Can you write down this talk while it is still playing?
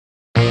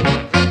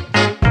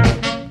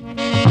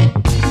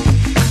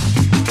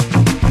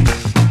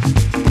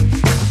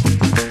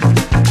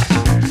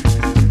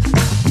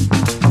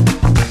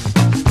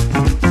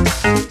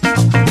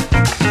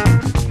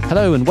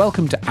Hello and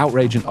welcome to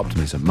Outrage and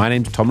Optimism. My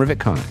name's Tom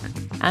Rivett-Carnac.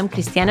 I'm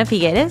Christiana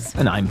Figueres.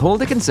 And I'm Paul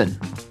Dickinson.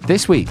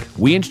 This week,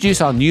 we introduce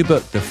our new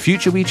book, The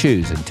Future We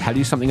Choose, and tell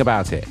you something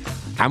about it.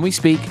 And we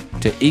speak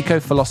to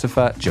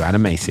eco-philosopher Joanna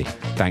Macy.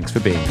 Thanks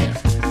for being here.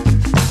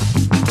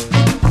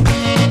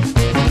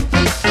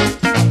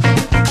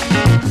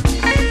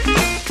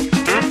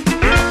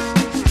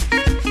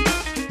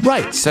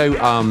 Right, so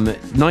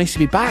nice to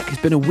be back.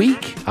 It's been a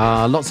week.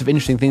 Lots of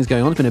interesting things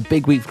going on. It's been a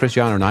big week for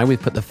Christiana and I.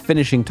 We've put the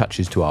finishing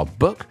touches to our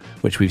book,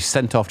 which we've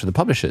sent off to the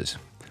publishers.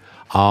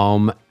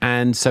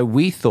 And so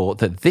we thought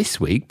that this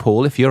week,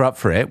 Paul, if you're up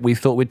for it, we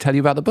thought we'd tell you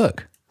about the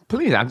book.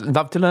 Please, I'd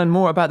love to learn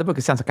more about the book.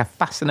 It sounds like a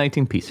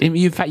fascinating piece.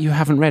 In fact, you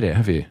haven't read it,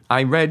 have you?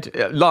 I read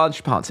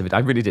large parts of it. I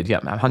really did, yeah,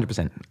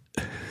 100%.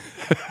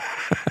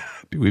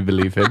 Do we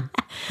believe him?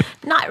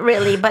 Not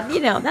really, but,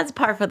 that's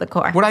par for the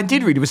course. What I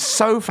did read was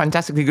so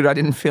fantastically good, I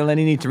didn't feel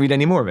any need to read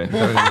any more of it.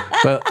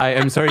 Well, I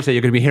am sorry to say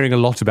you're going to be hearing a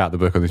lot about the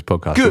book on this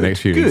podcast for the next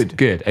few weeks.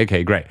 Good.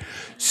 Okay, great.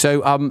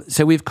 So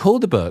we've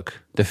called the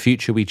book The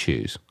Future We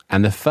Choose.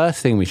 And the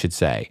first thing we should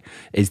say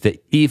is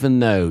that even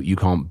though you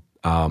can't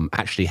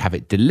actually have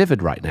it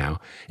delivered right now,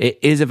 it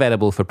is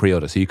available for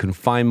pre-order. So you can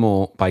find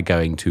more by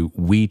going to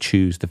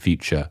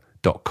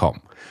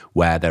wechoosethefuture.com,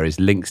 where there is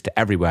links to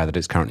everywhere that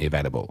it's currently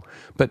available.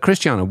 But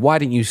Christiana, why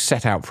don't you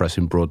set out for us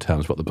in broad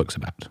terms what the book's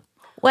about?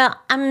 Well,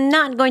 I'm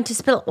not going to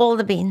spill all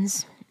the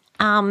beans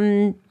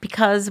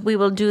because we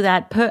will do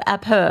that per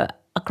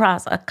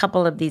across a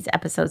couple of these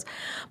episodes.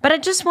 But I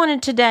just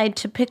wanted today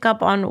to pick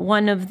up on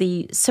one of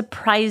the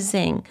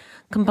surprising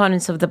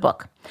components of the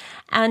book.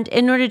 And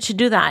in order to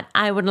do that,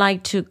 I would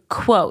like to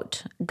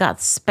quote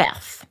Gus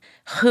Speth,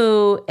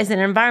 who is an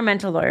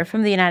environmental lawyer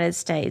from the United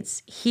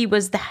States. He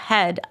was the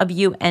head of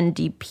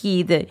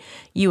UNDP, the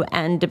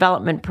UN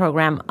Development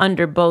Program,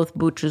 under both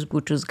Boutros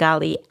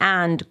Boutros-Ghali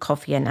and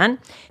Kofi Annan.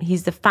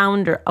 He's the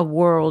founder of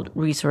World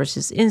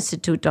Resources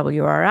Institute,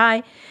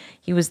 WRI.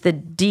 He was the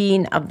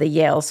dean of the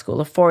Yale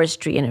School of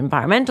Forestry and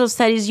Environmental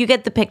Studies. You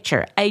get the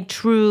picture. A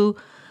true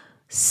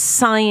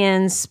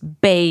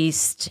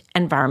science-based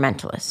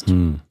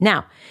environmentalist.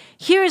 Now,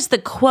 here's the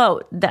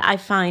quote that I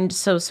find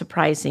so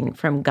surprising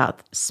from Gus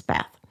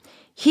Speth.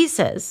 He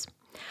says,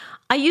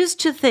 "I used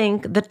to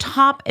think the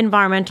top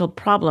environmental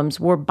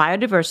problems were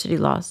biodiversity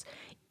loss,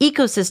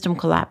 ecosystem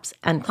collapse,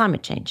 and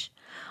climate change.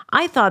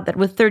 I thought that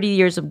with 30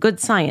 years of good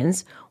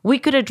science, we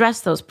could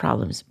address those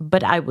problems,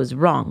 but I was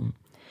wrong.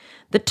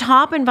 The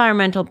top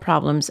environmental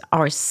problems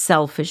are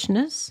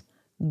selfishness,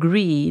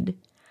 greed,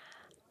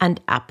 and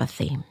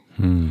apathy.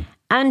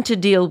 And to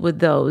deal with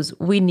those,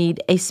 we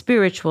need a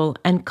spiritual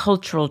and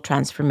cultural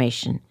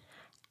transformation.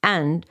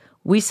 And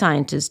we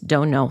scientists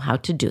don't know how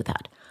to do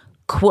that."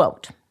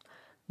 Quote,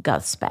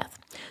 Gus Speth.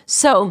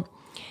 So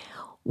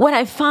what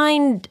I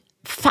find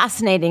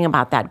fascinating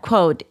about that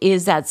quote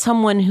is that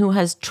someone who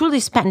has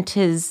truly spent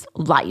his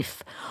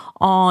life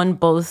on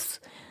both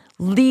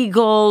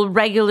legal,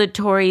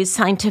 regulatory,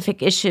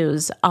 scientific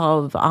issues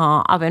of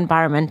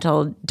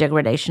environmental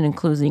degradation,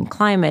 including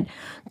climate,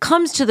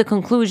 comes to the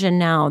conclusion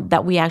now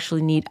that we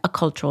actually need a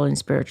cultural and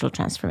spiritual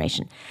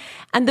transformation.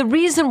 And the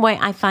reason why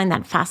I find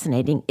that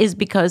fascinating is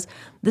because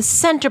the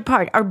center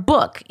part, our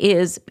book,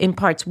 is in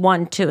parts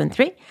 1, 2, and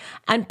 3.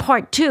 And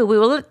part 2, we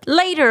will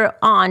later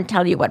on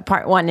tell you what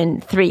part 1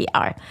 and 3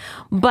 are.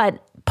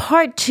 But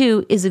part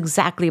 2 is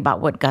exactly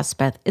about what Gus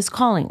Speth is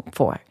calling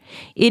for.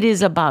 It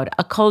is about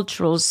a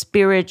cultural,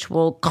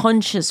 spiritual,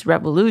 conscious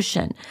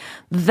revolution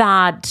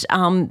that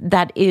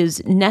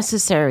is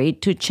necessary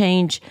to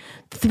change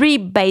 3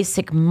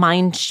 basic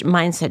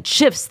mindset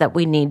shifts that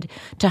we need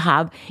to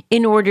have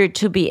in order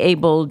to be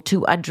able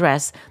to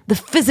address the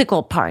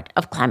physical part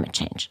of climate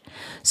change.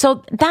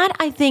 So that,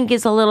 I think,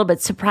 is a little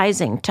bit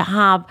surprising to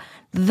have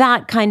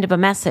that kind of a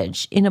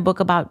message in a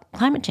book about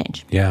climate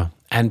change. Yeah.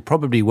 And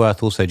probably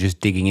worth also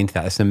just digging into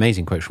that. That's an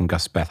amazing quote from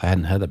Gus Speth. I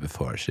hadn't heard that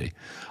before, actually.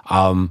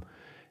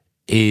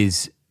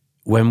 Is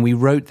when we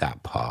wrote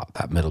that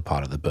middle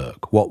part of the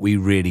book, what we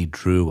really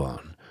drew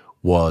on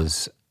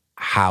was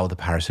how the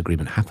Paris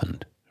Agreement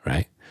happened,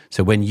 right?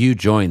 So when you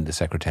joined the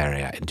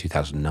Secretariat in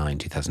 2009,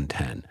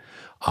 2010,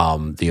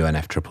 the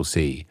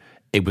UNFCCC,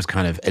 it was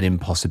kind of an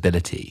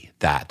impossibility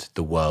that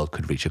the world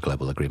could reach a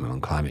global agreement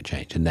on climate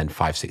change. And then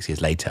 5-6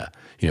 years later,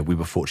 we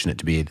were fortunate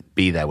to be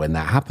there when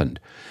that happened.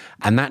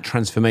 And that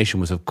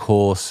transformation was, of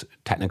course,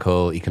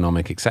 technical,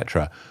 economic,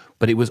 etc.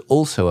 But it was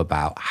also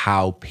about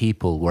how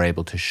people were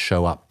able to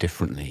show up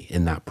differently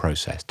in that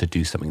process to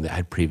do something that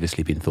had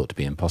previously been thought to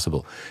be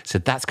impossible. So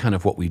that's kind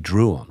of what we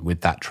drew on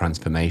with that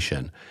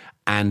transformation,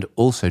 and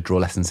also draw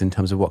lessons in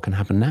terms of what can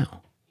happen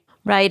now.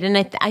 Right, and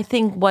I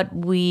think what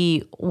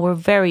we were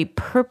very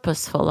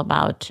purposeful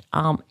about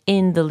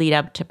in the lead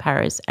up to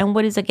Paris, and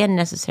what is again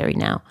necessary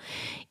now,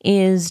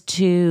 is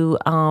to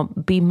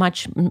be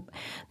much,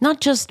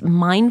 not just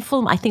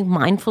mindful. I think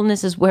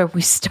mindfulness is where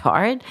we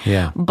start,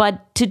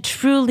 but to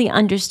truly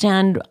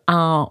understand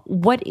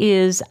what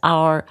is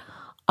our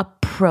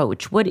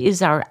approach, what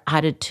is our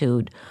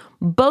attitude,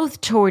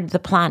 both toward the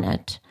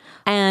planet,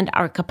 and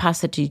our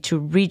capacity to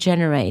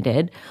regenerate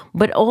it,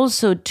 but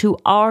also to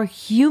our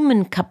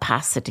human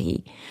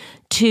capacity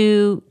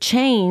to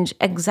change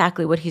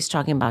exactly what he's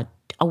talking about,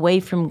 away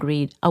from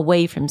greed,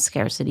 away from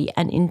scarcity,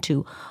 and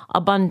into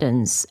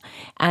abundance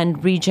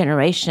and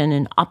regeneration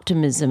and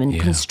optimism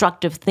and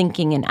constructive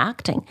thinking and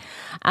acting.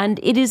 And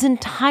it is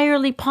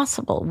entirely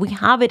possible. We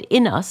have it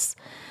in us.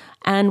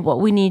 And what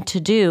we need to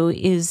do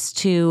is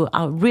to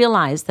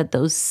realize that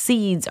those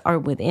seeds are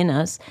within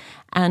us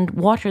and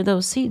water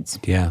those seeds.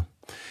 Yeah.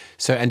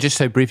 So, and just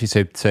so briefly,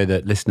 so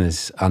that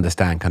listeners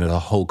understand kind of the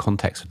whole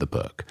context of the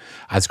book,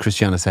 as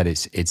Christiana said,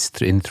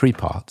 it's in three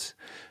parts.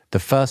 The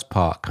first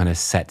part kind of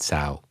sets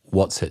out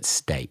what's at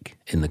stake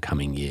in the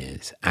coming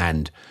years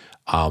and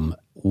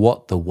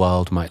what the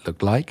world might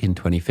look like in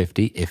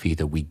 2050 if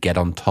either we get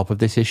on top of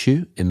this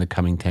issue in the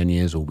coming 10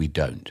 years or we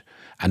don't.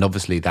 And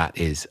obviously that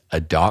is a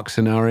dark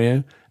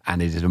scenario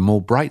and it is a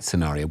more bright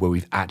scenario where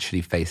we've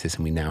actually faced this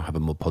and we now have a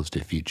more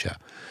positive future.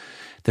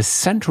 The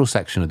central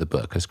section of the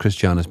book, as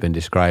Christiana's been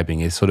describing,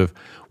 is sort of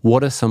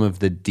what are some of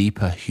the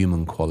deeper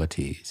human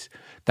qualities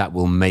that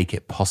will make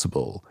it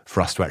possible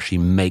for us to actually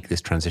make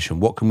this transition?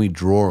 What can we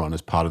draw on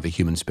as part of the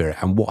human spirit?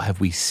 And what have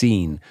we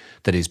seen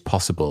that is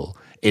possible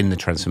in the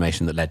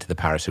transformation that led to the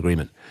Paris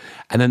Agreement?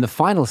 And then the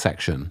final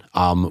section,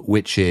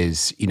 which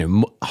is,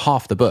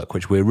 half the book,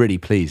 which we're really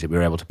pleased that we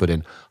were able to put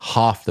in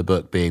half the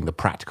book being the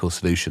practical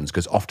solutions,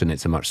 because often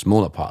it's a much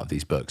smaller part of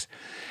these books,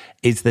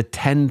 is the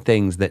 10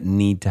 things that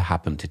need to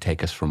happen to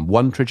take us from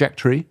one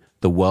trajectory,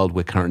 the world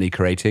we're currently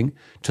creating,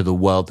 to the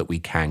world that we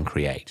can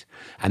create.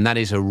 And that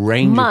is a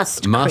range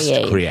must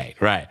create,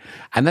 right.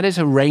 And that is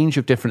a range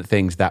of different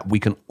things that we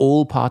can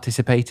all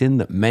participate in,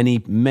 that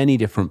many, many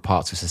different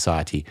parts of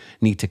society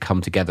need to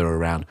come together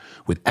around,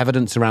 with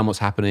evidence around what's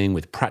happening,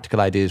 with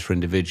practical ideas for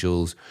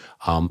individuals,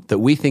 that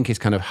we think is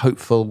kind of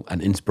hopeful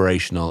and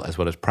inspirational as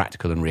well as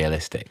practical and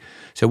realistic.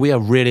 So we are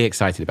really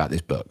excited about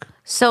this book.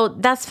 So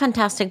that's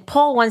fantastic.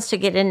 Paul wants to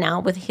get in now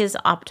with his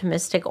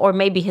optimistic or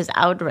maybe his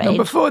outrage. No,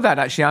 before that,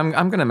 actually, I'm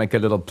going to make a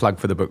little plug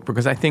for the book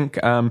because I think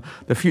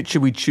the future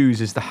we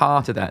choose is the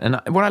heart of that. And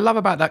what I love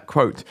about that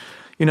quote,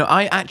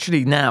 I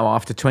actually now,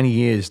 after 20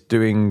 years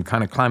doing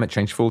kind of climate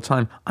change full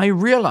time, I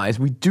realize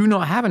we do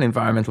not have an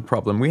environmental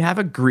problem. We have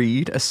a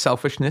greed, a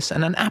selfishness,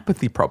 and an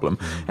apathy problem.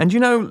 And,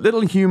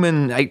 little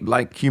human,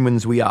 like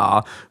humans we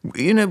are,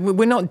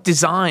 we're not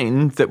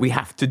designed that we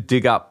have to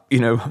dig up,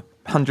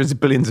 hundreds of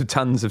billions of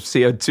tons of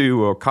CO2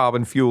 or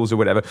carbon fuels or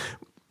whatever.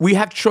 We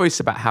have choice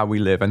about how we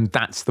live, and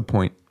that's the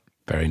point.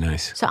 Very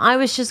nice. So I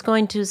was just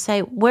going to say,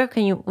 where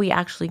can we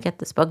actually get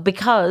this book?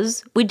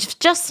 Because we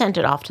just sent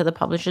it off to the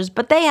publishers,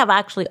 but they have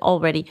actually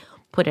already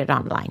put it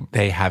online.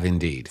 They have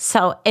indeed.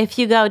 So if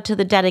you go to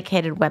the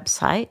dedicated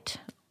website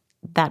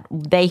that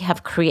they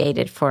have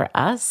created for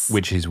us,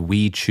 which is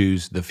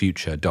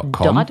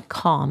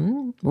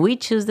wechoosethefuture.com.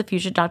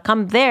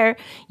 wechoosethefuture.com. There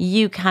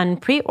you can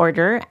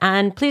pre-order,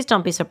 and please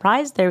don't be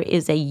surprised, there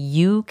is a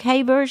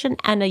UK version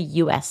and a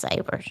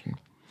USA version.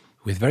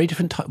 With very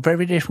different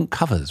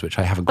covers, which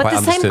I haven't quite But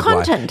understood the same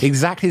content. Why.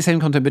 Exactly the same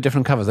content, but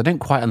different covers. I don't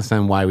quite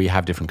understand why we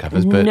have different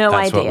covers, but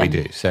that's what we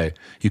do. So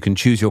you can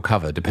choose your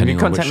cover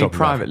depending on which shop. If you contact me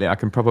privately, I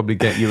can probably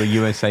get you a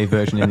USA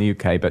version in the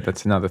UK, but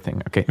that's another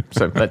thing. Okay,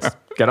 so let's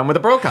get on with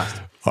the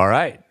broadcast. All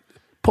right.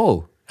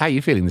 Paul, how are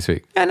you feeling this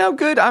week? Yeah, no,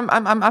 good.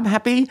 I'm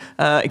happy,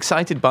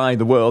 excited by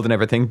the world and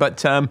everything,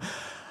 but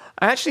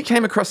I actually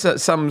came across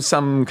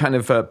some kind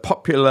of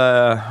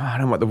popular, I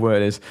don't know what the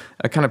word is,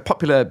 a kind of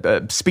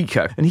popular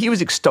speaker, and he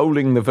was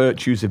extolling the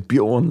virtues of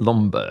Bjorn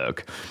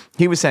Lomborg.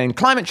 He was saying,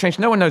 climate change,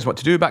 no one knows what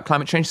to do about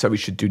climate change, so we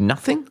should do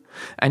nothing.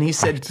 And he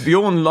said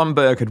Bjorn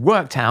Lomborg had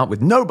worked out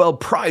with Nobel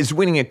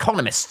Prize-winning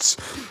economists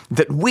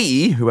that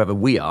we, whoever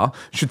we are,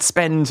 should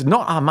spend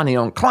not our money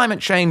on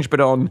climate change,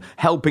 but on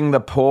helping the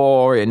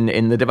poor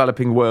in the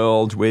developing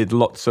world with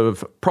lots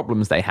of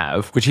problems they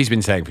have. Which he's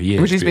been saying for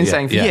years.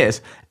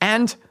 Years.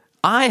 And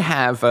I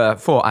have,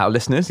 for our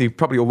listeners, you've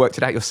probably all worked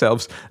it out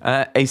yourselves,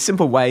 a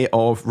simple way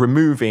of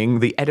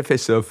removing the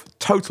edifice of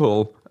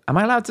total, am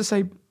I allowed to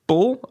say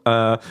bull,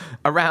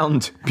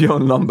 around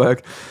Bjorn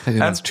Lomborg? I think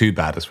that's too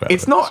bad as well.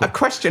 It's not a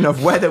question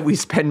of whether we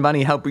spend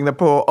money helping the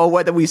poor or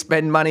whether we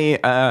spend money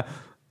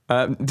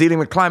dealing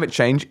with climate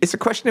change. It's a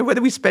question of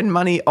whether we spend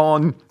money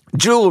on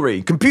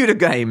jewelry, computer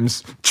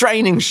games,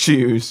 training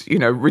shoes,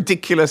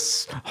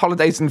 ridiculous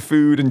holidays and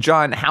food and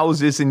giant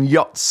houses and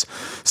yachts.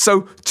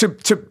 So to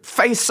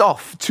face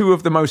off two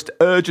of the most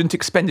urgent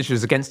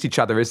expenditures against each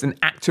other is an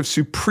act of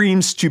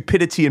supreme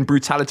stupidity and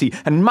brutality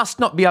and must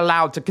not be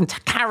allowed to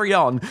carry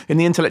on in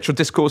the intellectual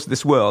discourse of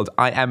this world.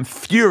 I am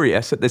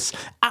furious at this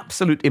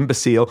absolute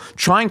imbecile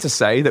trying to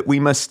say that we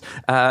must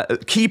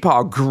keep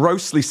our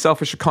grossly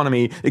selfish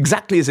economy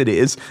exactly as it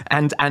is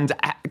and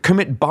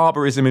commit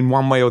barbarism in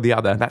one way or the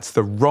other. That's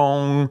the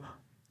wrong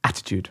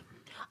attitude.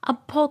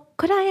 Paul,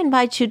 could I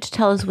invite you to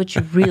tell us what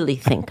you really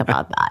think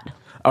about that?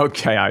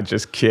 Okay, I'm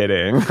just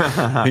kidding.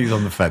 He's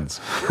on the fence.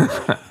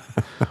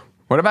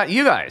 What about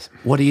you guys?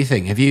 What do you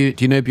think? Do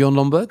you know Bjorn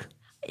Lomborg?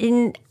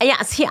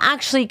 Yes, he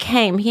actually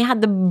came. He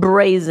had the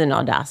brazen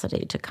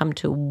audacity to come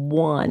to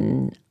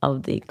one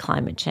of the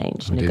climate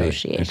change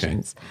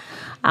negotiations.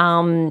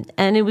 Okay.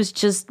 And it was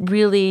just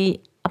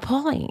really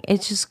appalling.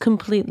 It's just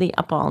completely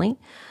appalling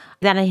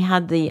that he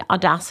had the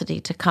audacity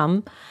to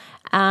come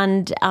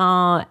and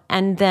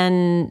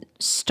then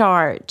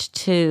start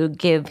to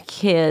give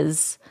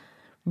his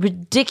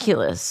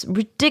ridiculous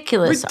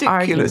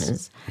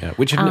arguments. Yeah,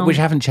 which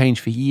haven't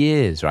changed for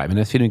years, right? I mean,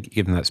 I've been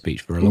given that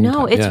speech for a long time.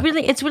 No,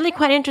 it's really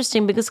quite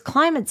interesting because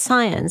climate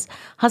science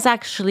has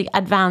actually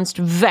advanced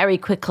very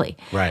quickly.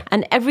 Right.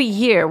 And every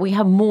year we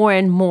have more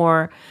and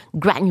more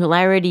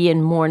granularity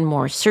and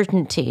more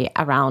certainty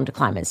around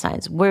climate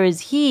science. Whereas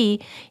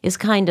he is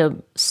kind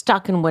of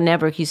stuck in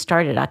whenever he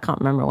started. I can't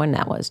remember when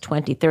that was,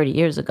 20, 30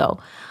 years ago.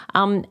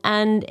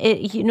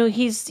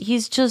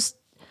 He's just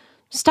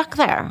stuck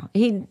there.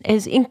 He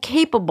is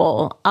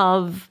incapable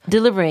of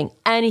delivering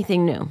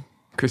anything new.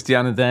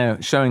 Christiana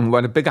there showing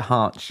what a bigger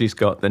heart she's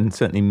got than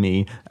certainly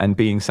me and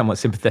being somewhat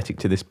sympathetic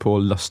to this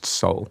poor lost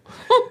soul.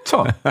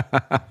 Tom?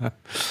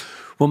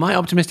 Well, my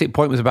optimistic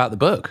point was about the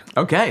book.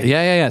 Okay.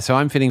 Yeah. So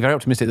I'm feeling very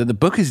optimistic that the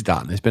book is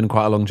done. It's been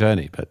quite a long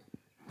journey, but...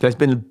 There's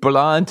been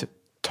blood,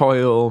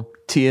 toil,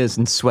 tears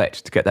and sweat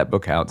to get that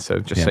book out. So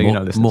just you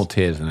know, this more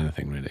tears than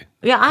anything, really.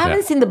 Yeah, I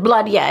haven't seen the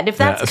blood yet. If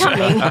that's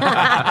coming,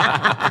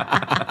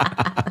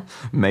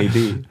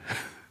 maybe.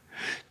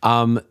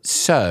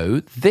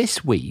 So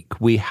this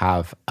week we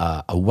have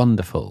a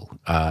wonderful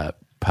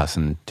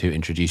person to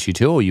introduce you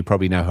to, or you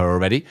probably know her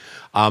already.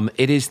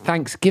 It is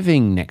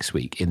Thanksgiving next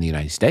week in the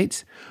United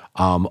States.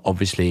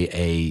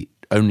 Obviously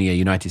only a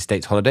United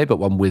States holiday, but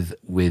one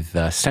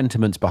with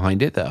sentiments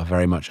behind it that are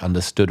very much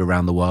understood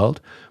around the world,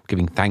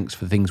 giving thanks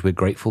for things we're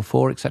grateful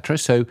for, etc.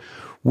 So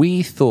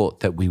we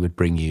thought that we would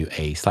bring you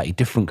a slightly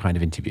different kind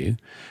of interview.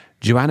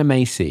 Joanna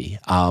Macy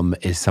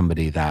is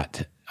somebody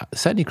that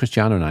certainly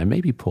Christiana and I,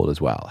 maybe Paul as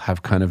well,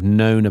 have kind of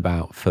known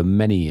about for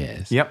many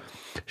years. Yep.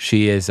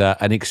 She is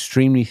an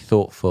extremely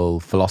thoughtful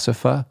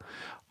philosopher,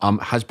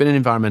 has been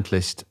an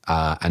environmentalist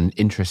and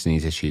interested in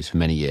these issues for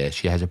many years.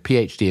 She has a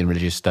PhD in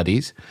religious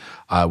studies,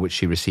 which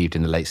she received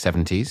in the late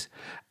 70s.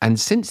 And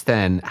since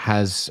then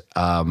has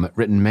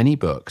written many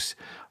books,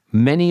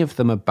 many of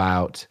them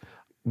about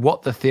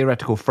what the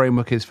theoretical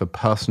framework is for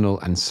personal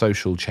and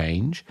social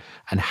change,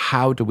 and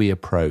how do we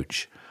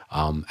approach,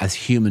 as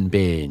human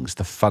beings,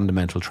 the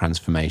fundamental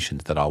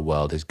transformations that our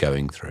world is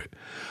going through.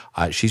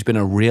 She's been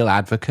a real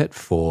advocate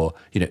for,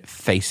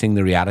 facing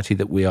the reality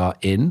that we are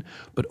in,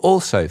 but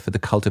also for the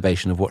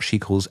cultivation of what she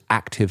calls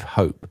active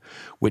hope,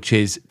 which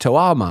is, to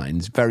our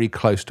minds, very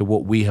close to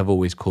what we have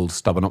always called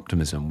stubborn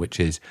optimism, which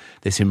is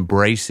this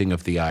embracing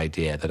of the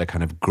idea that a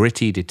kind of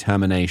gritty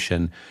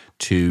determination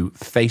to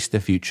face the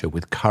future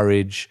with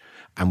courage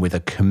and with a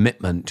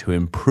commitment to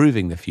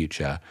improving the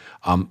future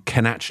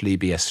can actually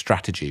be a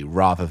strategy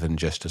rather than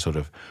just a sort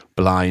of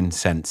blind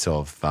sense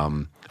of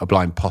a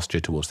blind posture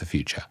towards the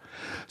future.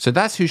 So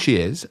that's who she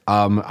is.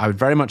 I would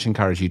very much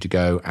encourage you to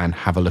go and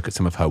have a look at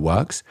some of her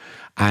works.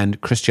 And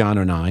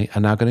Christiana and I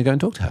are now going to go and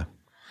talk to her.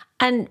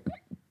 And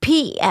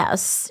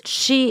P.S.,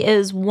 she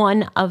is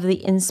one of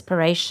the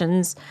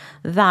inspirations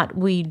that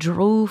we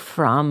drew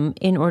from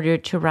in order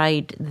to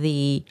write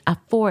the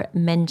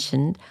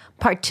aforementioned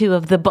part 2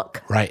 of the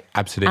book. Right,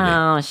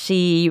 absolutely.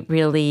 She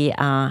really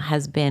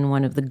has been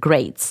one of the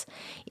greats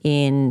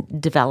in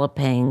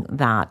developing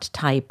that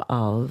type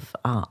of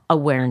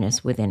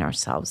awareness within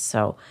ourselves.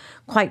 So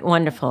quite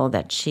wonderful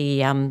that she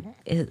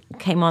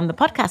came on the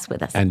podcast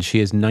with us. And she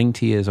is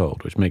 90 years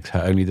old, which makes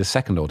her only the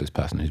second oldest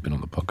person who's been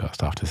on the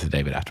podcast after Sir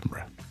David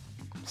Attenborough.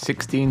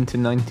 16 to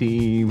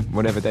 90,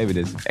 whatever David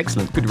is.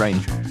 Excellent, good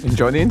range.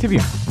 Enjoy the interview.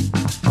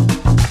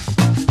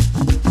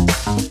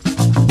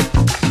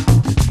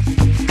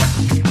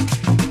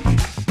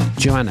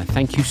 Joanna,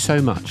 thank you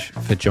so much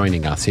for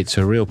joining us. It's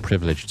a real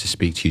privilege to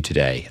speak to you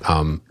today.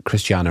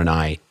 Christiana and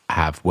I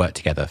have worked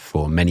together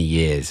for many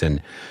years,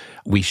 and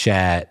we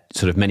share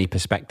sort of many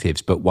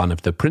perspectives, but one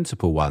of the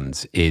principal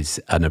ones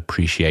is an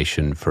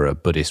appreciation for a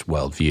Buddhist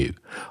worldview.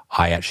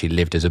 I actually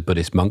lived as a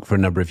Buddhist monk for a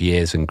number of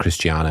years, and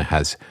Christiana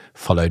has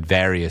followed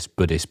various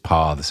Buddhist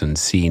paths and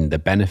seen the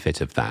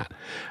benefit of that.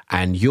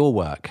 And your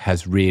work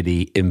has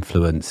really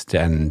influenced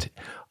and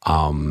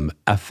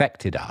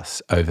affected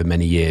us over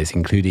many years,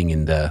 including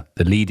in the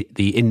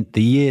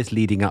years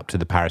leading up to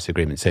the Paris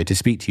Agreement. So to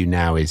speak to you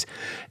now is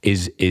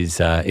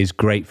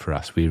great for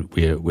us.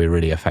 We're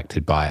really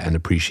affected by it and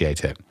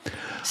appreciate it.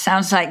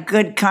 Sounds like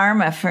good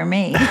karma for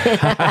me.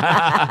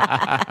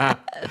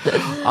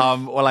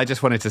 Well, I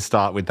just wanted to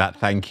start with that.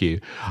 Thank you.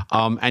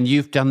 And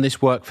you've done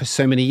this work for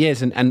so many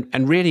years,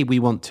 and really what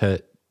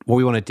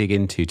we want to dig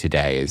into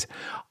today is,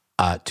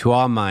 to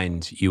our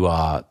minds, you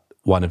are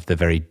one of the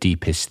very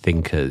deepest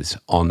thinkers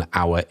on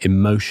our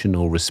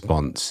emotional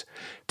response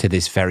to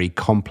this very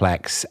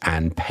complex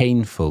and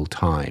painful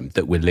time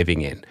that we're living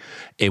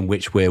in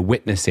which we're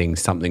witnessing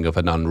something of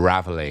an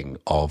unraveling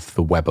of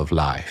the web of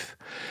life.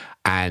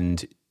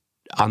 And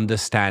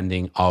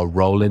understanding our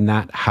role in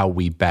that, how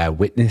we bear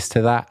witness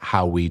to that,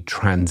 how we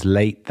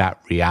translate that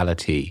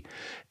reality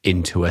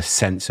into a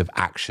sense of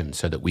action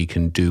so that we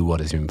can do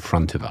what is in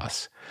front of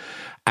us.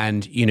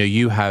 And,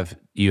 you have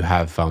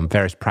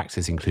various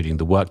practices, including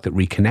the work that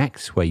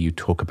reconnects, where you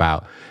talk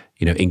about,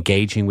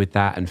 engaging with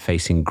that and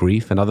facing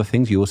grief and other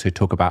things. You also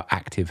talk about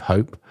active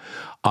hope.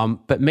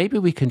 But maybe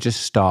we can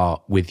just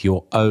start with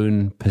your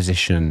own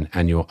position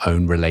and your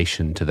own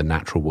relation to the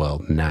natural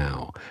world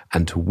now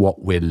and to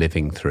what we're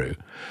living through.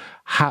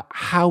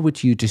 How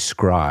would you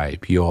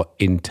describe your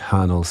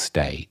internal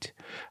state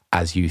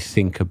as you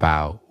think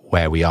about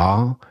where we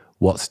are,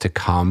 what's to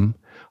come,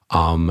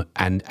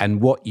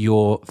 and what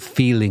your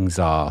feelings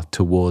are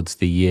towards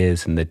the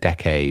years and the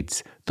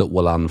decades that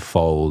will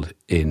unfold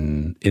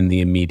in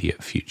the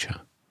immediate future?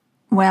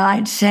 Well,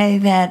 I'd say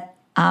that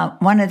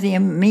one of the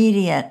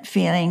immediate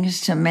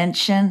feelings to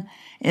mention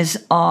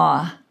is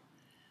awe,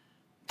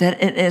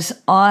 that it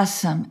is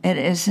awesome. It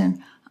is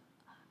an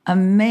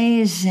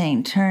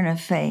amazing turn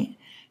of fate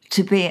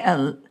to be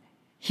a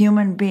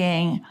human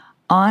being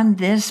on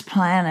this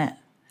planet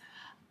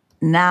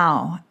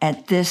now,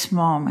 at this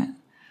moment.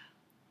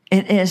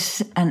 It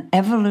is an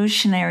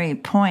evolutionary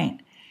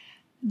point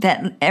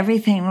that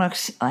everything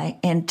looks like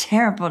in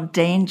terrible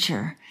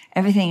danger.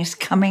 Everything is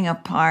coming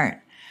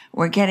apart.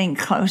 We're getting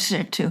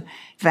closer to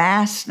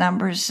vast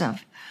numbers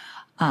of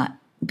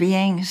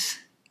beings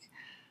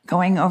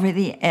going over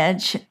the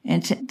edge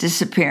into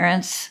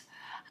disappearance.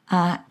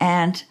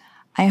 And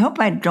I hope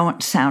I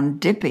don't sound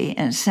dippy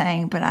in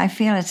saying, but I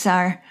feel it's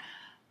our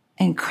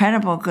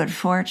incredible good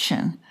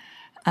fortune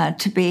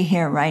to be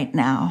here right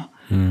now,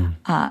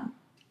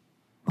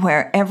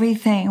 where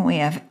everything we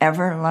have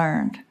ever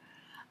learned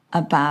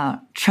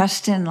about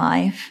trust in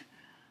life,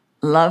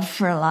 love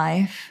for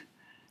life,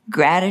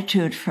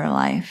 gratitude for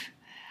life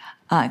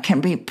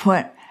can be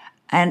put,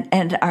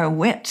 and our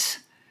wits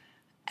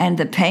and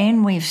the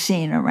pain we've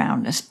seen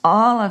around us,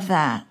 all of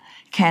that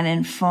can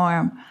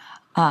inform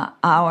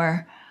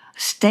our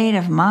state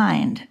of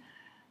mind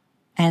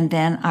and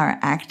then our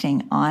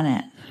acting on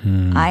it.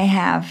 I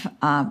have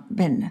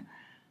been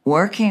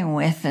working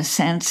with the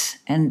sense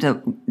and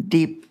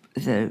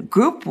the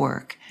group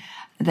work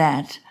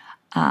that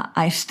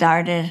I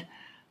started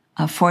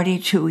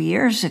 42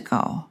 years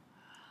ago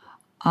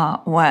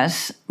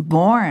was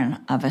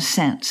born of a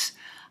sense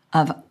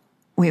of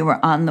we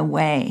were on the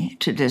way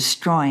to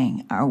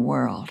destroying our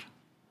world.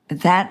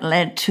 That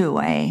led to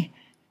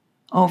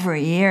over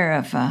a year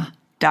of a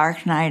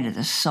dark night of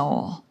the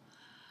soul.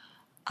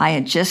 I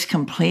had just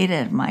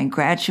completed my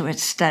graduate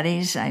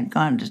studies. I'd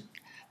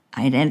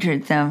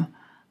entered them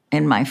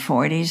in my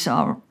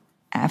 40s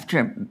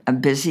after a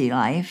busy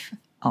life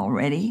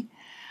already.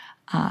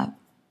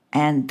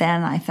 And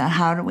then I thought,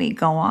 how do we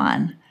go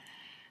on?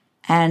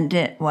 And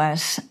it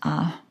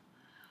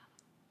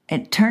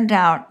turned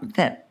out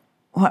that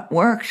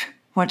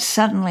what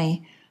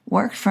suddenly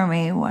worked for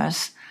me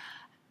was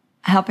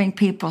helping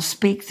people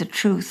speak the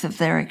truth of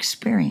their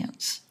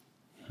experience.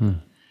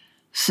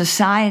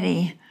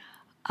 Society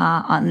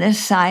on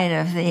this side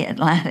of the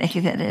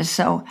Atlantic that is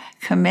so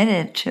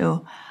committed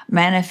to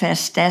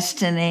manifest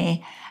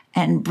destiny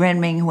and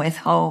brimming with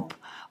hope,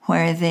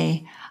 where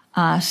the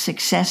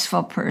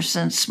successful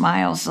person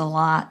smiles a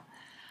lot,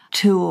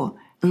 to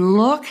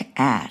look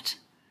at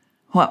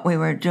what we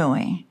were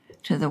doing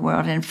to the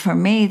world. And for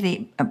me,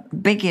 the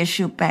big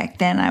issue back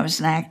then, I was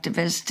an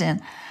activist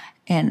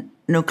in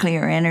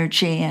nuclear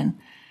energy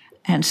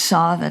and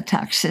saw the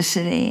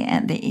toxicity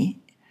and the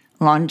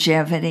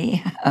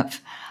longevity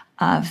of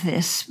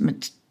this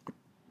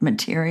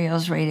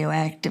materials,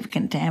 radioactive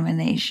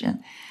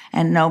contamination,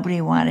 and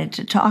nobody wanted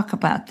to talk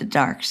about the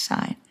dark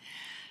side.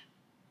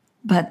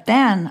 But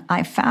then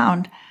I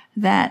found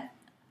that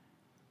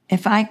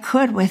if I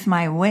could, with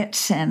my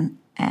wits and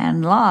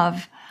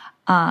love,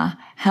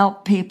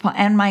 help people,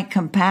 and my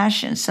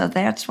compassion, so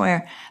that's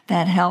where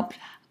that helped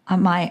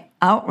my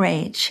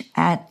outrage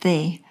at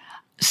the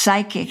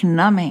psychic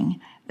numbing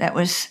that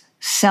was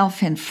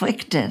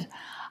self-inflicted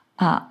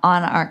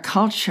on our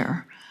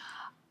culture,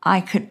 I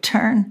could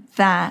turn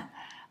that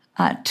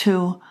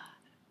to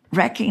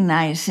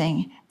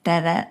recognizing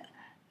that at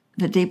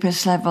the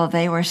deepest level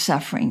they were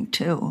suffering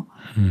too.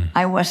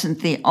 I wasn't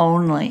the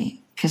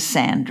only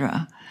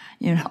Cassandra,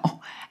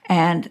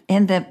 And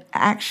in the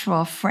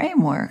actual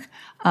framework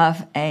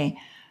of a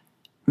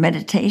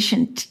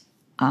meditation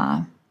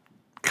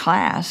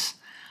class,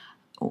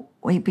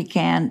 we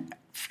began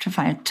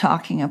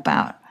talking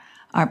about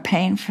our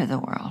pain for the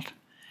world.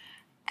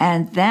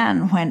 And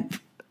then when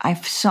I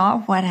saw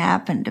what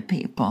happened to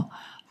people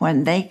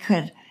when they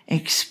could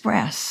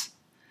express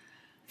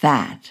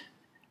that,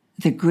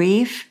 the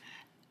grief,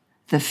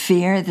 the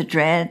fear, the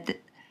dread,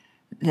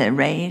 the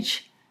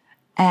rage,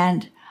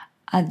 and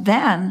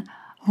then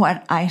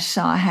what I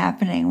saw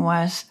happening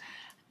was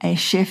a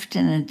shift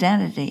in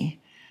identity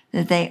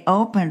that they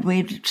opened.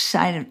 We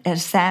decided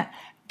as that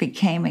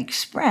became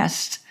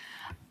expressed,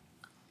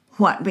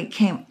 what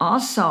became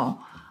also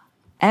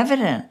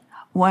evident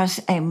was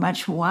a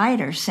much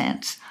wider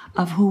sense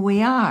of who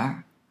we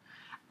are.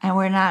 And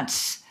we're not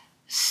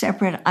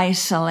separate,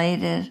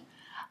 isolated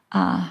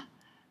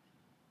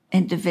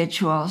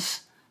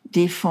individuals,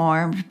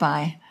 deformed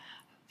by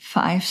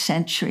 5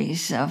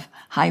 centuries of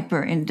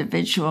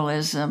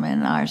hyper-individualism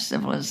in our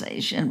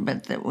civilization,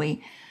 but that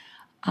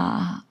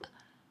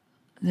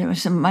there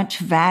was a much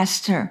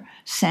vaster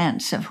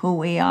sense of who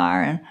we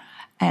are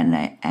and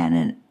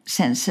a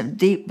sense of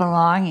deep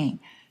belonging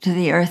to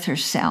the earth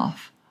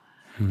herself.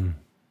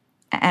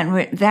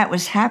 And that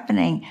was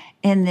happening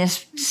in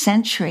this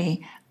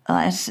century,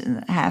 less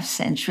than half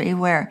century,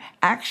 where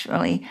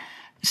actually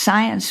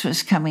science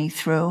was coming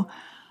through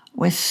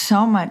with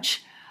so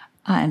much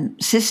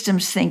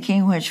systems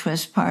thinking, which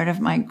was part of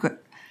my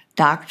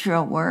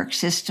doctoral work,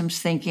 systems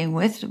thinking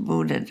with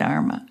Buddha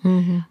Dharma.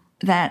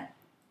 That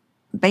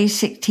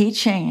basic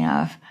teaching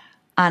of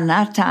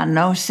anatta,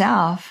 no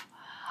self,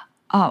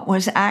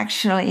 was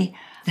actually,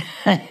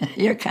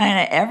 you're kind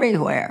of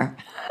everywhere.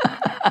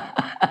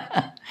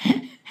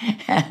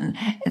 And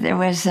there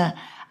was a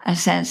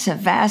sense of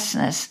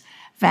vastness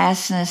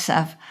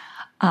of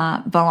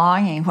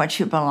belonging, what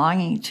you're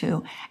belonging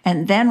to.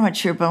 And then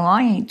what you're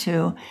belonging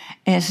to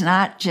is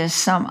not just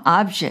some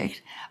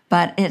object,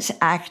 but it's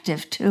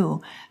active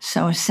too.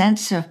 So a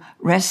sense of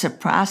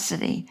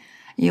reciprocity.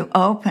 You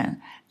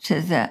open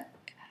to the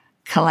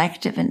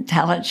collective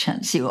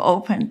intelligence. You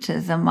open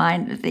to the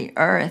mind of the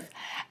earth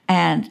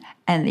and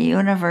the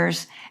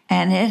universe,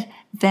 and it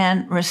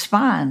then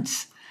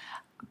responds.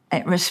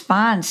 It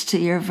responds to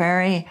your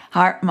very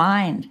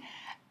heart-mind.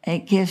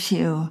 It gives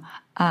you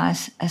a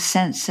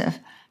sense of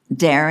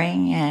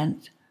daring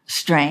and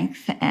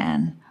strength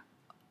and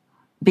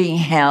being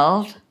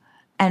held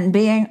and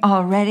being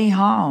already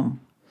home.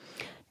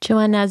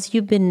 Joanna, as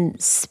you've been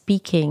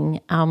speaking,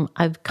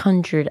 I've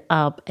conjured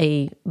up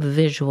a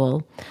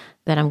visual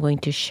that I'm going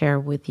to share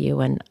with you,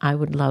 and I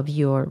would love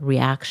your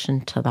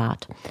reaction to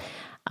that.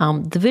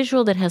 The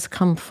visual that has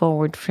come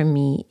forward for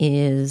me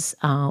is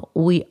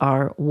we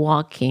are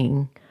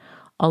walking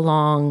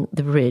along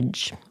the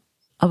ridge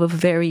of a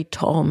very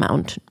tall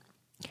mountain.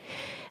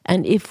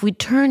 And if we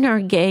turn our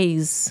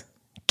gaze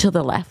to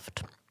the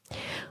left,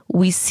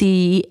 we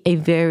see a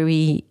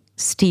very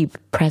steep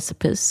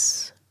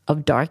precipice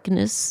of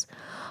darkness,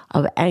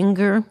 of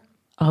anger,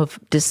 of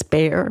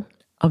despair,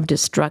 of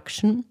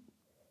destruction.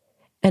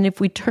 And if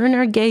we turn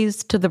our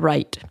gaze to the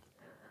right,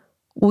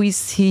 we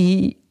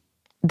see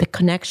the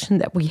connection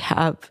that we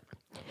have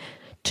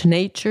to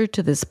nature,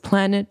 to this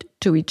planet,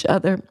 to each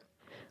other.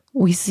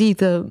 We see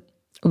the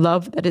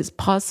love that is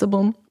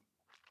possible.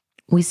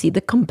 We see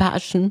the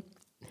compassion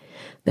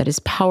that is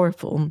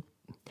powerful.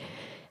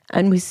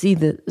 And we see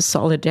the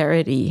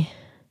solidarity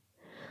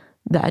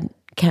that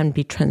can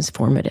be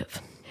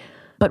transformative.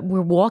 But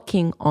we're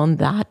walking on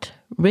that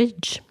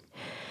ridge.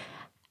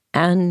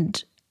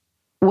 And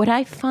what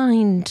I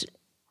find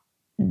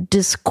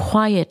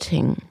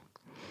disquieting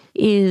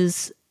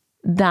is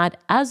that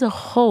as a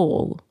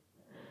whole,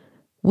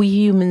 we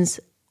humans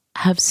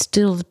have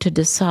still to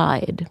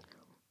decide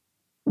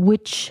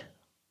which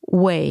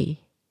way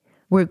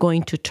we're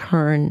going to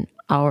turn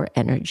our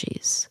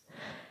energies.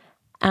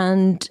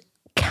 And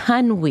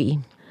can we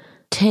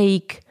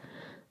take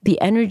the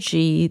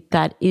energy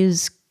that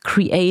is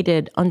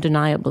created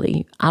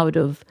undeniably out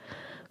of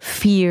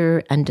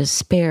fear and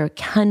despair,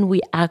 can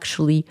we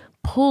actually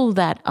pull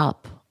that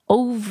up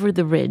over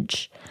the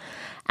ridge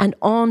and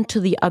onto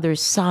the other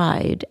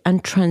side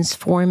and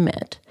transform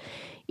it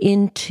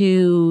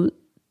into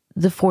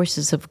the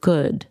forces of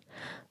good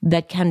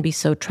that can be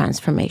so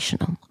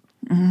transformational?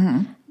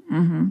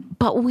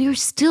 But we're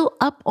still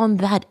up on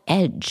that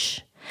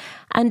edge.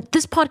 And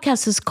this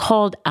podcast is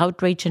called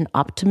Outrage and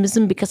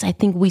Optimism because I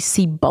think we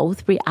see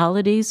both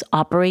realities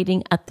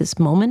operating at this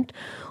moment.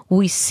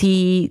 We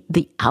see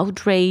the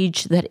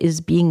outrage that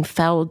is being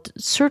felt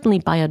certainly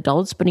by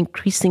adults, but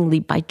increasingly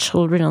by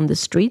children on the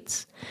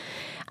streets.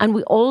 And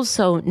we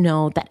also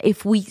know that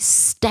if we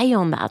stay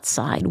on that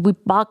side, we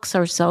box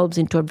ourselves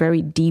into a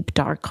very deep,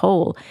 dark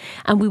hole,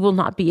 and we will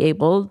not be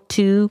able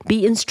to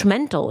be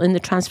instrumental in the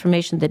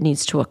transformation that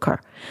needs to occur.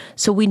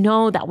 So we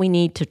know that we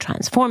need to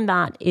transform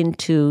that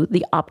into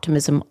the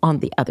optimism on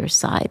the other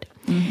side.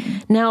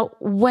 Now,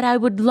 what I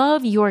would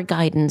love your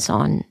guidance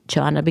on,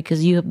 Joanna,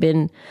 because you have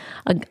been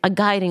a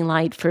guiding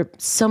light for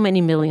so many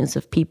millions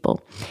of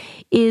people,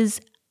 is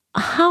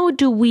how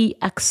do we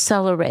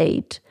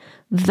accelerate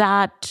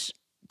that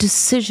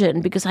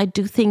decision? Because I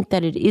do think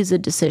that it is a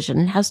decision.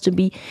 It has to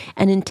be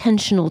an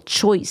intentional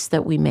choice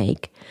that we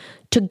make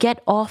to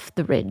get off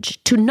the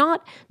ridge, to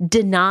not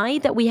deny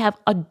that we have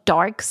a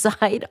dark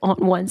side on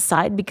one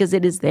side because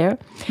it is there,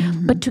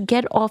 but to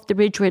get off the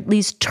ridge or at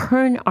least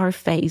turn our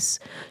face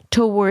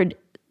toward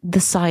the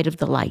side of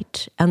the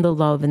light and the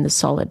love and the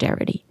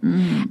solidarity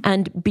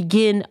and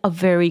begin a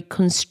very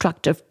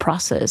constructive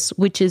process,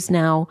 which is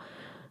now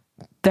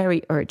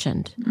very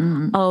urgent,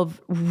 of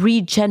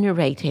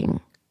regenerating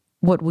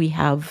what we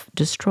have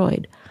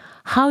destroyed.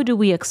 How do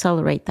we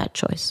accelerate that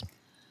choice?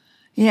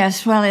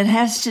 Yes, well, it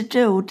has to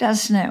do,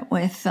 doesn't it,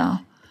 with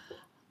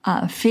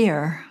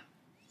fear,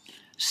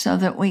 so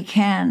that we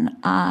can,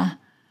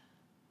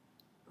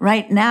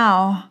 right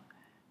now,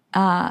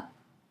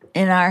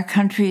 in our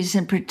countries,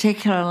 and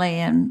particularly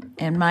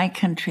in my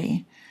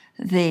country,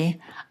 the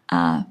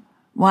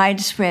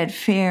widespread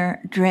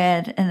fear,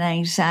 dread, and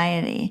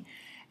anxiety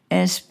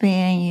is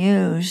being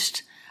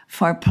used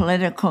for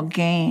political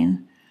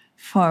gain,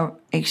 for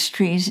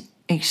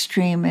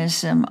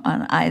extremism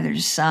on either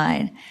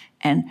side,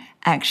 and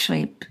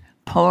actually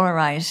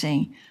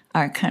polarizing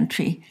our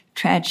country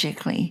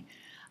tragically.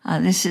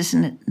 This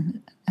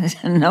isn't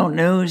no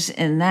news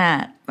in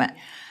that, but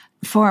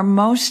for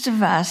most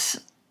of us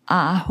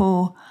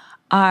who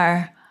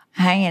are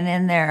hanging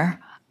in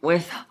there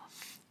with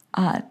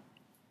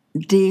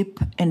deep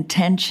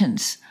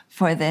intentions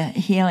for the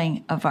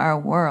healing of our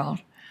world,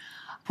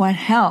 what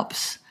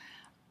helps,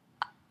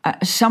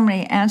 so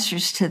many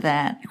answers to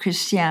that,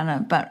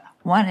 Christiana, but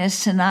one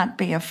is to not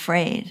be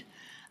afraid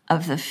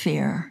of the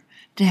fear,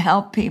 to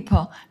help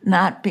people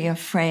not be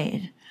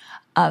afraid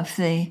of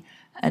the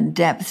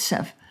depths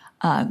of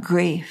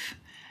grief,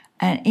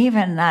 and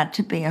even not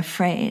to be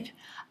afraid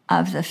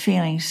of the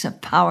feelings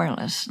of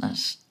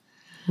powerlessness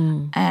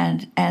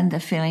and the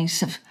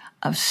feelings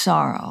of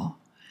sorrow.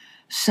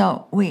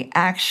 So we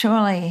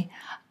actually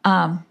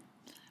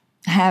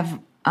have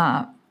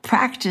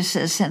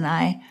practices, and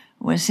I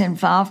was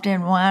involved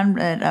in one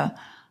that an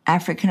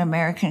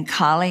African-American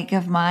colleague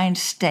of mine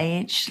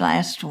staged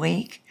last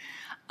week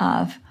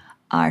of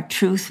our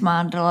truth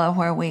mandala,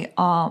 where we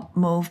all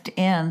moved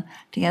in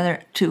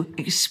together to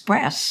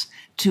express,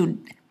 to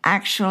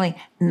actually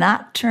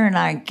not turn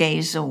our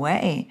gaze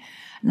away,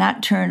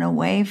 not turn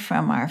away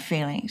from our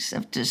feelings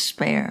of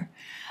despair,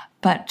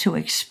 but to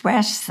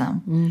express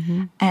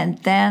them, and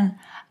then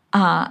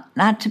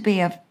not to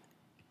be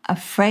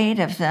afraid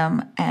of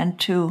them, and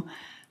to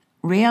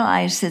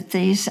realize that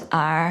these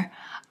are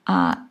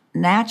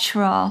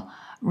natural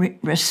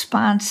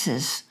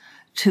responses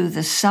to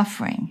the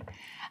suffering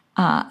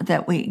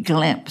that we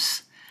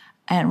glimpse,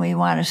 and we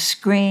want to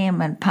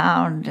scream and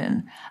pound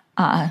and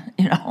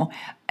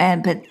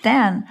but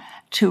then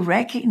to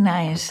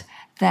recognize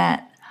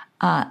that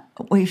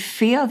we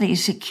feel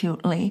these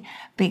acutely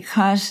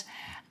because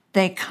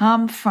they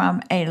come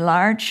from a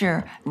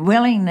larger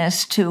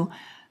willingness to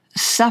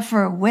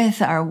suffer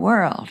with our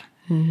world.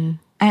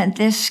 And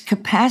this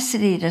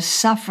capacity to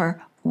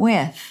suffer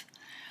with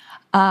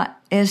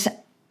is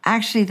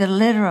actually the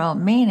literal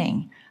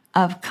meaning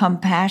of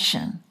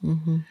compassion.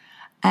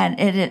 And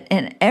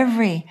in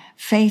every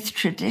faith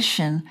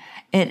tradition,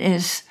 it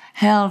is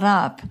held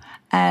up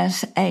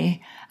as a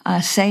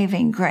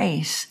saving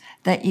grace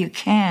that you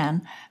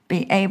can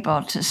be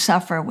able to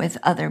suffer with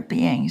other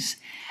beings.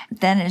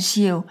 Then as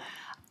you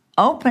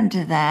open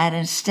to that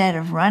instead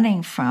of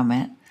running from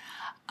it,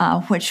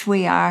 which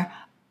we are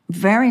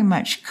very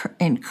much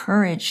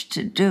encouraged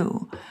to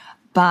do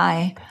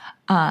by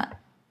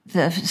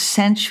the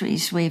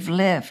centuries we've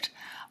lived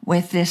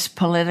with this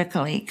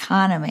political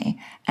economy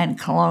and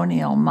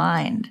colonial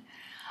mind,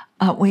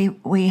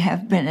 we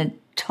have been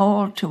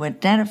told to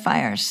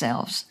identify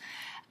ourselves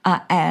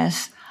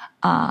as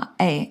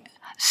a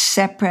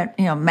separate,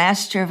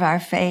 master of our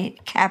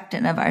fate,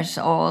 captain of our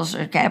souls,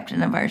 or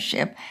captain of our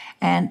ship,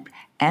 and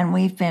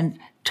we've been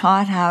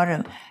taught how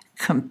to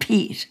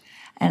compete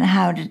and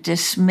how to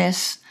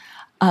dismiss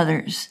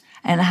others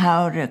and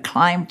how to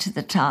climb to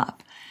the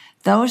top.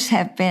 Those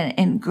have been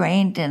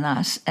ingrained in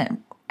us,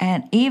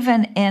 and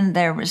even in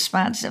their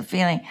responsive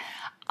feeling,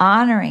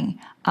 honoring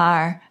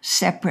our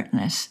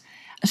separateness.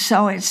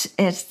 So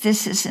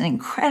this is an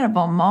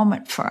incredible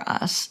moment for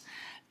us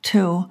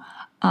to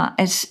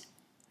it's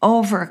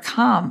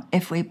overcome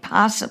if we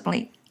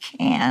possibly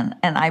can,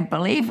 and I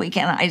believe we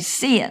can. I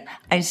see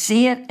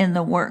it in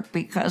the work,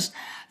 because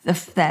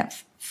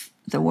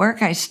the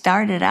work I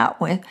started out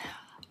with,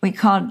 we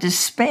called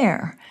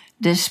despair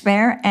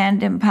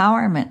and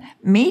empowerment.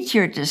 Meet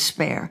your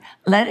despair,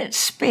 let it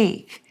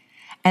speak,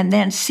 and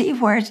then see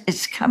where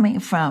it's coming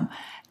from.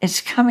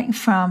 It's coming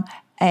from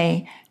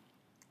a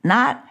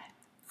not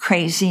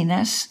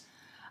craziness,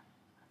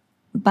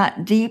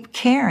 but deep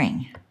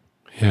caring.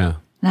 Yeah.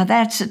 Now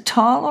that's a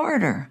tall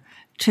order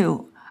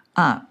to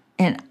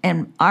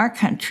in our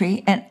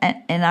country and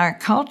in our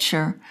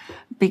culture,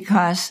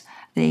 because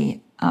the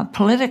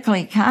political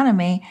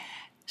economy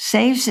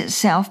saves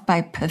itself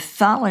by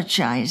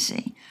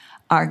pathologizing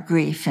our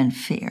grief and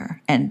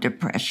fear and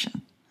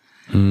depression.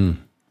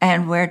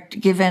 And we're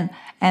given,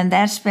 and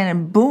that's been a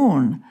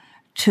boon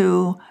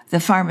to the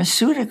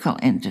pharmaceutical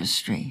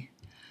industry.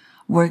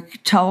 We're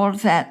told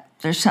that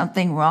there's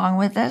something wrong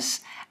with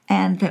us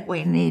and that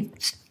we need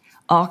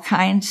all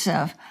kinds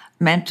of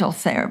mental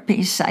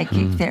therapies,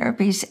 psychic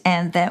therapies,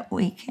 and that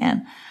we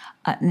can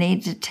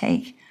need to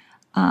take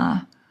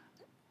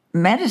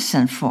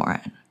medicine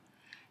for it.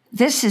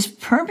 This is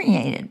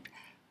permeated.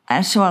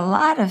 And so a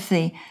lot of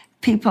the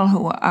people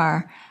who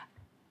are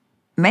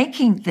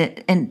making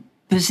in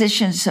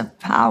positions of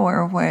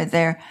power where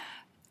their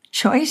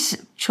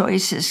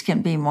choices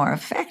can be more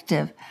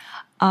effective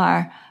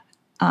are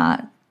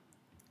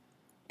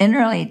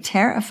innerly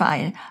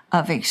terrified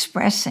of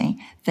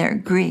expressing their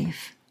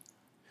grief.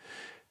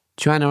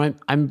 Joanna,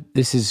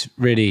 this is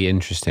really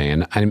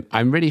interesting, and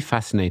I'm really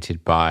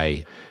fascinated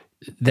by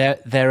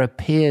there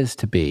appears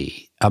to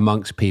be,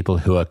 amongst people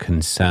who are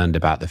concerned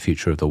about the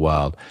future of the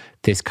world,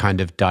 this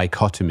kind of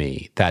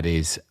dichotomy that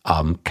is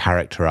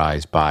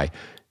characterized by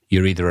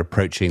you're either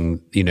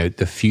approaching,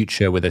 the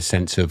future with a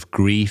sense of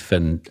grief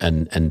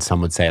and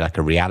some would say like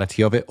a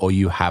reality of it, or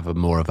you have a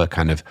more of a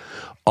kind of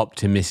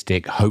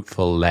optimistic,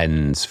 hopeful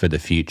lens for the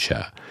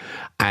future.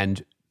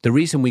 And the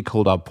reason we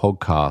called our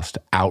podcast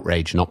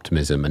Outrage and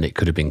Optimism, and it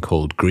could have been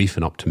called Grief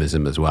and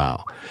Optimism as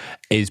well,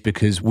 is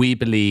because we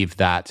believe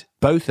that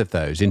both of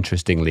those,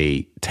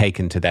 interestingly,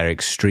 taken to their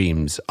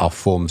extremes, are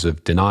forms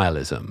of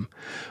denialism.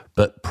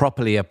 But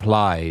properly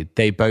applied,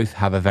 they both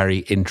have a very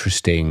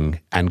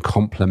interesting and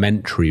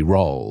complementary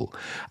role.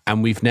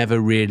 And we've never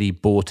really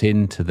bought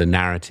into the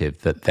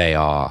narrative that they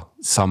are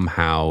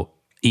somehow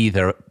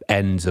either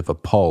ends of a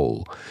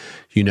pole.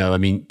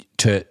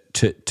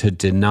 To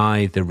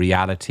deny the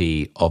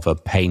reality of a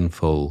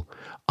painful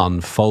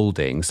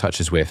unfolding,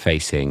 such as we're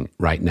facing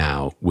right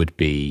now, would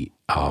be,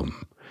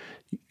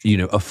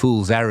 a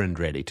fool's errand,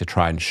 really, to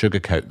try and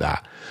sugarcoat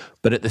that.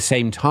 But at the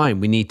same time,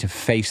 we need to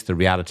face the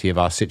reality of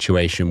our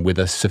situation with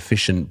a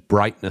sufficient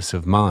brightness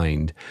of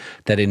mind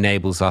that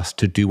enables us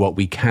to do what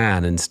we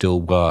can and still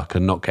work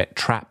and not get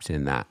trapped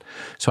in that.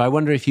 So I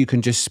wonder if you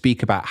can just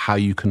speak about how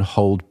you can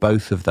hold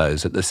both of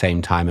those at the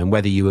same time and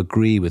whether you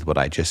agree with what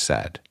I just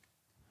said.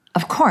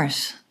 Of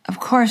course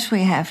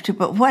we have to.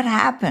 But what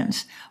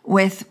happens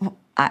with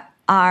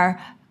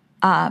our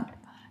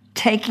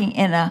taking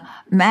in a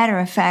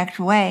matter-of-fact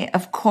way?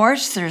 Of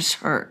course there's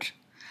hurt.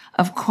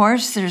 Of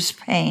course there's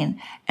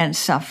pain and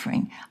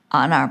suffering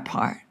on our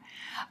part.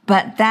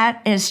 But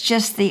that is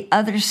just the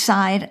other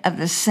side of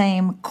the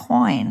same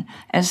coin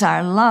as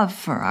our love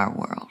for our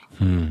world.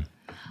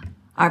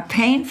 Our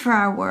pain for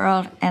our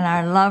world and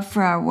our love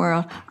for our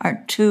world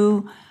are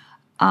two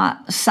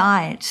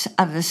sides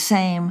of the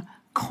same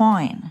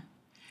coin.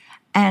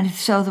 And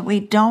so that we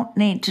don't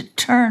need to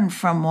turn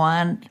from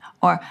one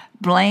or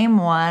blame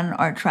one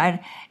or try to,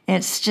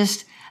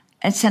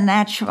 it's a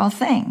natural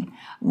thing.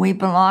 We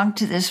belong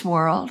to this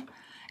world.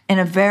 In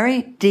a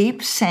very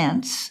deep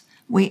sense,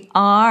 we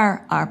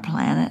are our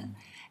planet.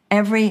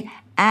 Every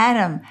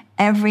atom,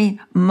 every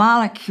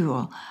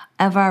molecule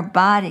of our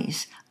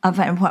bodies, of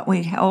what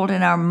we hold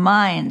in our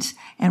minds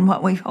and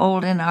what we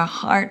hold in our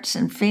hearts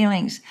and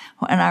feelings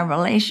and our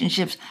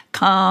relationships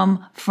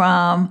come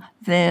from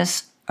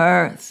this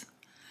earth.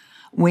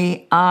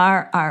 We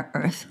are our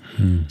earth.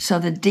 So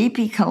the deep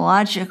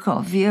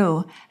ecological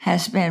view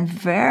has been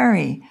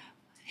very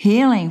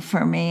healing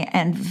for me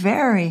and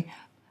very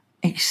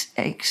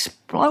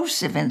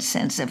explosive in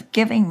sense of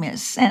giving me a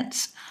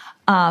sense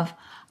of,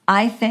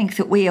 I think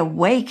that we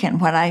awaken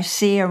what I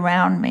see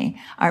around me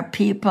are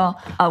people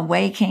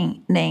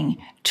awakening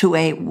to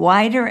a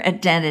wider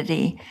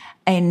identity,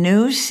 a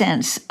new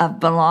sense of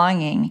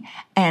belonging,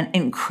 and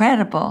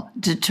incredible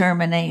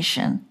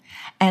determination.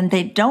 And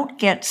they don't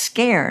get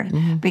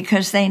scared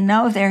because they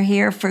know they're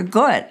here for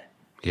good.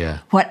 Yeah.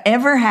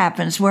 Whatever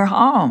happens, we're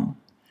home.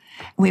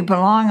 We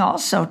belong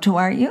also to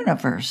our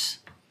universe.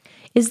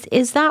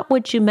 Is that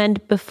what you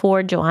meant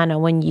before, Joanna,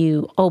 when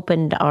you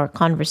opened our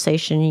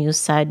conversation? You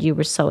said you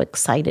were so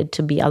excited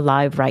to be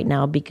alive right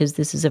now because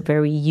this is a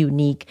very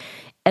unique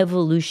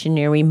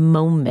evolutionary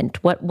moment.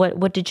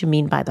 What did you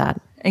mean by that?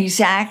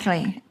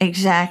 Exactly.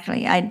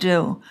 I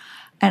do.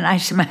 And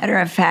as a matter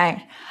of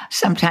fact,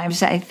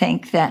 sometimes I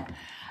think that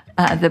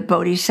the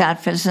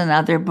bodhisattvas and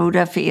other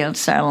Buddha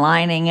fields are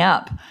lining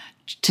up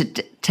to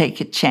take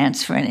a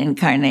chance for an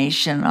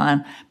incarnation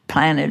on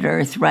planet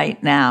Earth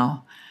right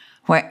now,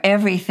 where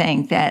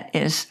everything that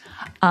is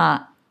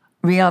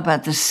real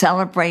about the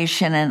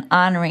celebration and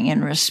honoring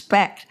and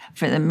respect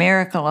for the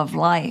miracle of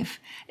life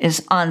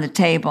is on the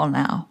table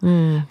now,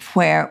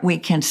 where we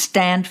can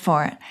stand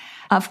for it.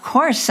 Of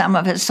course, some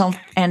of us will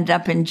end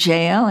up in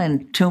jail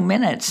in 2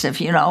 minutes,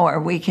 or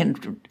we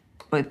can,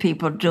 with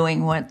people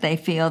doing what they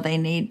feel they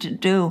need to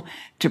do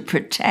to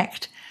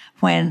protect,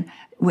 when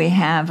we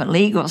have a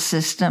legal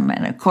system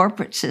and a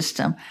corporate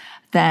system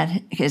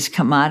that is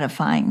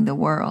commodifying the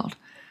world.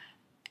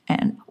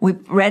 And we're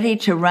ready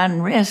to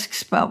run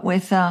risks, but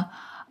with a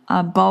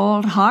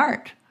bold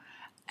heart.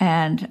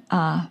 And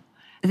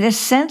this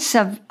sense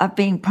of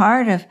being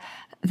part of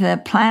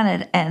the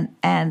planet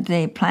and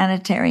the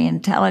planetary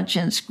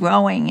intelligence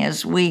growing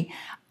as we,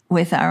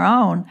 with our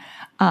own,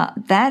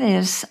 that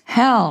is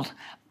held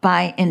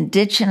by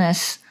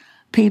indigenous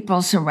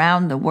peoples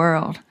around the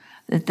world,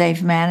 that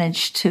they've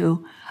managed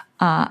to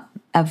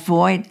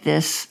avoid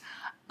this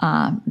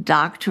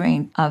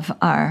doctrine of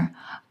our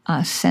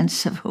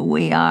sense of who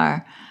we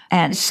are.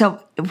 And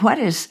so what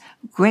is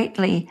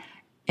greatly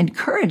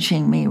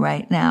encouraging me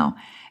right now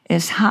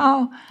is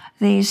how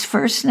these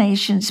First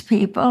Nations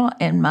people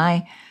in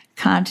my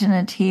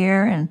continent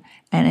here and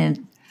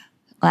in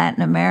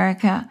Latin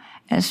America,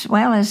 as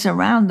well as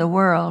around the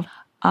world,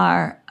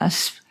 are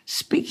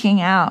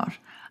speaking out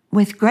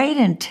with great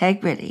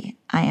integrity,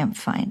 I am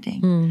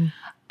finding,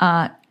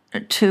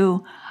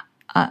 to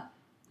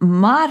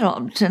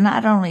model, to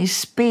not only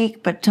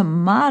speak, but to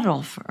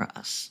model for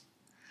us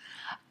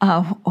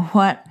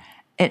what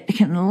it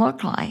can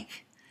look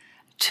like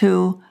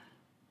to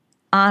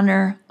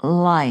honor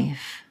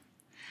life,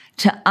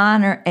 to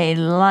honor a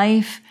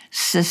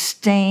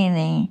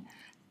life-sustaining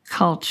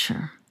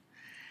culture.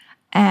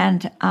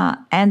 And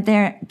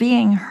they're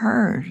being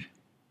heard.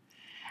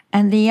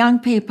 And the young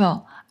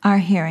people are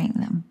hearing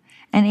them.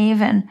 And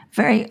even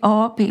very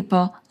old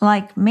people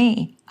like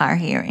me are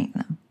hearing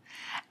them.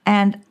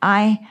 And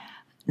I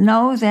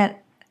know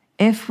that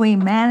if we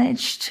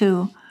manage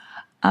to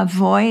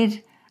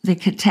avoid the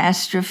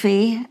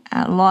catastrophe,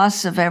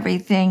 loss of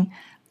everything,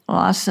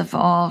 loss of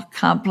all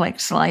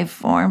complex life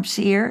forms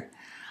here,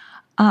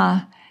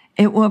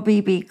 it will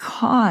be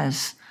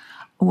because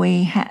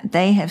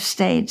they have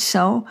stayed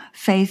so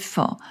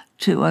faithful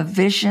to a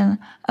vision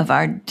of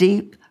our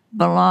deep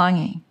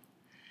belonging.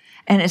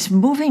 And it's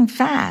moving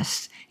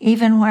fast,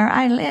 even where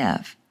I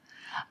live,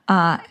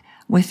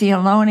 with the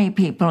Ohlone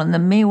people and the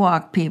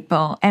Miwok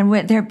people,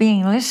 and they're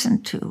being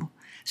listened to.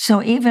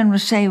 So even,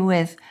 say,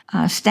 with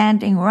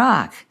Standing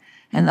Rock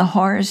and the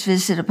horrors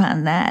visited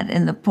upon that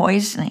and the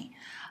poisoning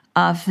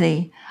of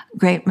the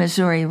Great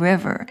Missouri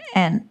River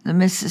and the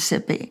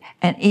Mississippi,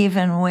 and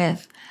even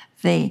with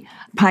the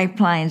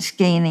pipelines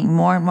gaining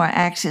more and more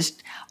access,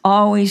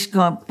 always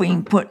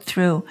being put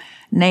through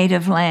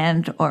native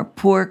land or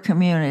poor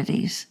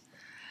communities.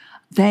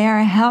 They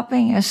are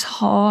helping us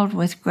hold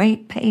with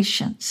great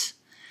patience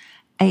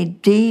a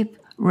deep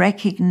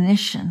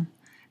recognition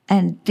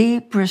and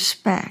deep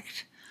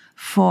respect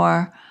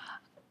for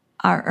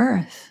our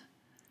earth.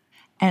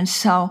 And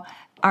so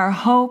our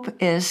hope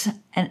is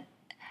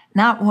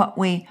not what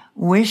we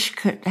wish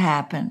could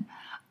happen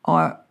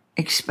or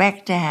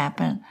expect to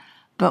happen,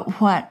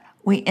 but what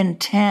we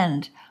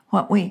intend,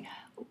 what we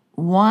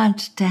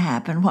want to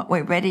happen, what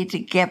we're ready to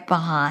get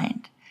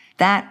behind.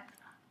 That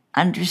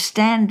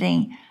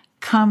understanding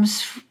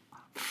comes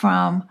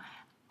from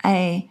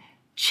a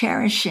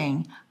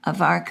cherishing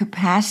of our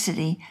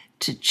capacity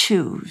to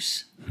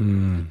choose.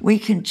 We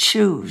can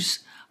choose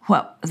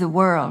what the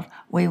world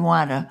we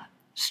want to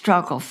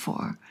struggle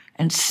for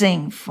and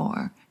sing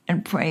for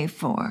and pray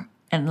for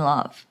and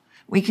love.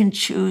 We can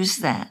choose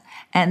that.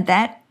 And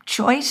that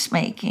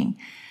choice-making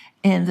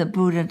in the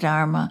Buddha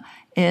Dharma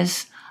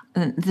is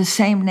the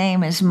same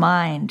name as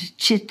mind,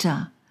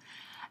 citta.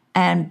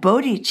 And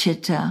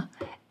bodhicitta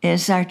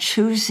is our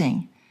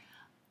choosing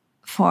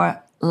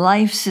for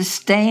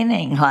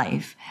life-sustaining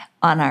life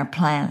on our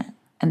planet.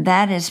 And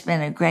that has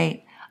been a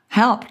great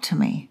help to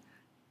me.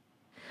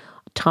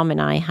 Tom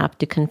and I have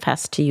to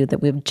confess to you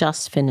that we've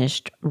just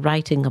finished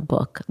writing a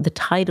book, the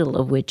title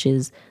of which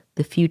is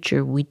The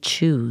Future We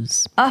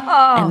Choose.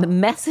 Oh. And the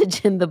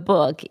message in the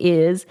book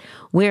is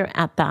we're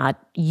at that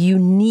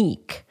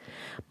unique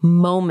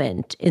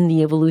moment in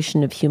the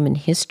evolution of human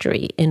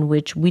history in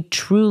which we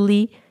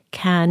truly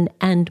can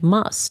and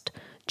must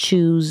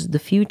choose the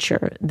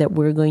future that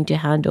we're going to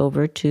hand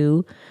over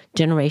to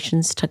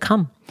generations to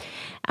come.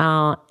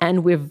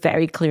 And we're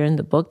very clear in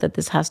the book that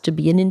this has to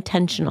be an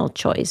intentional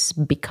choice,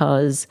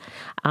 because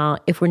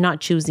if we're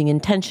not choosing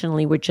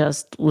intentionally, we're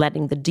just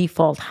letting the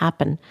default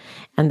happen.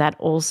 And that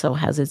also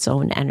has its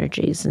own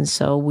energies. And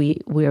so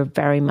we're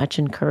very much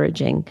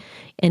encouraging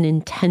an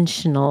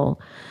intentional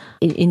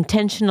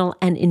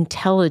and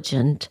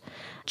intelligent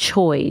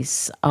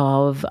choice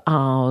of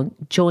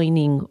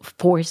joining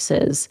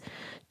forces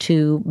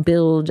to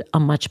build a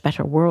much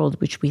better world,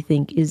 which we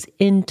think is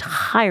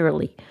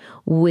entirely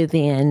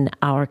within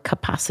our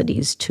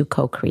capacities to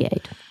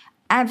co-create.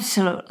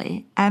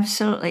 Absolutely,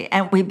 absolutely.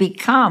 And we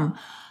become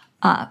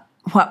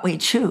what we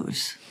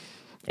choose.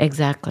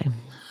 Exactly.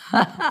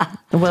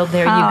 Well,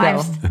 there you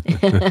go.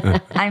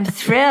 I'm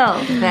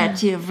thrilled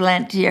that you've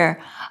lent your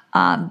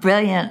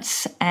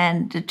brilliance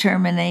and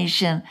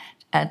determination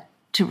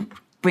to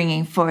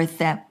bringing forth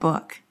that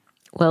book.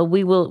 Well,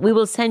 we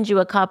will send you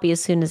a copy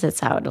as soon as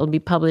it's out. It'll be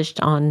published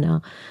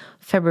on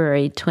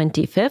February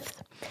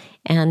 25th,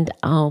 and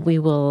we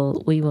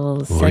will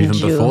send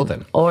you, or even before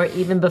then, or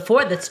even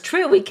before. That's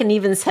true. We can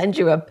even send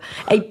you a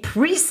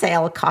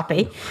pre-sale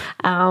copy,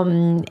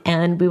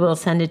 and we will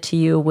send it to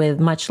you with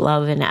much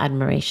love and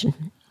admiration.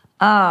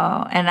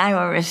 Oh, and I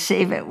will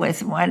receive it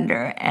with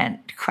wonder and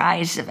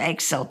cries of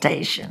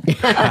exultation.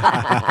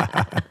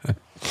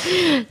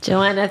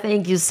 Joanna,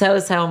 thank you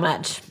so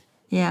much.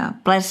 Yeah,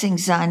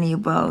 blessings on you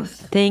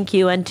both. Thank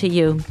you, and to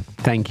you.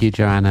 Thank you,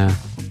 Joanna.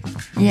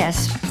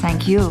 Yes,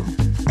 thank you.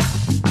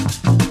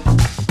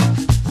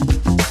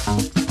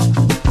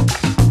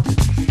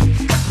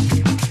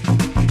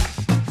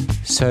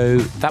 So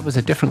that was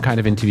a different kind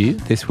of interview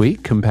this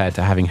week compared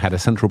to having had a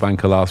central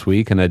banker last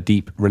week and a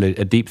deep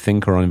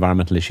thinker on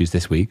environmental issues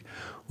this week.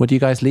 What do you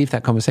guys leave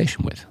that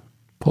conversation with?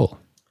 Paul?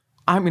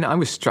 I mean, I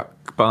was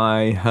struck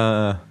by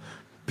her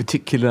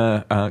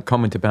particular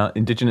comment about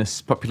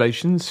indigenous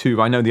populations,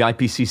 who I know the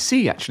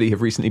IPCC actually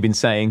have recently been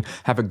saying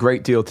have a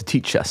great deal to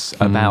teach us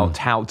about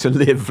how to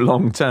live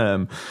long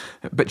term.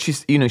 But she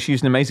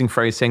used an amazing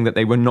phrase saying that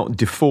they were not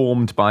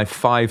deformed by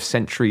 5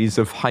 centuries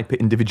of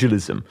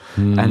hyper-individualism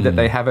and that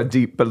they have a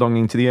deep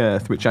belonging to the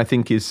earth, which I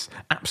think is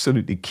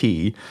absolutely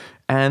key.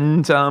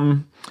 And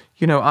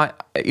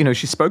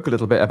she spoke a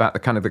little bit about the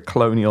kind of the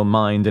colonial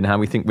mind and how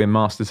we think we're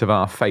masters of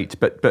our fate.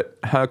 But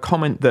her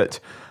comment that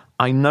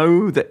I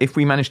know that if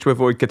we manage to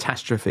avoid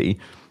catastrophe,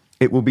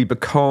 it will be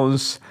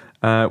because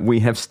we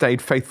have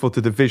stayed faithful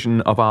to the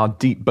vision of our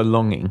deep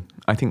belonging.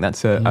 I think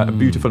that's a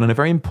beautiful and a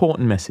very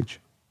important message.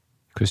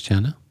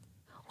 Christiana?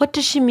 What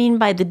does she mean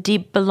by the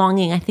deep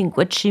belonging? I think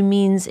what she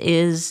means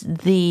is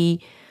the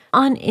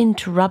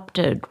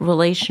uninterrupted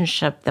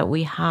relationship that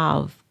we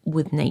have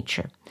with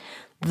nature.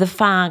 The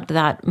fact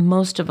that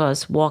most of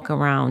us walk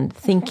around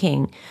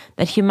thinking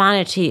that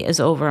humanity is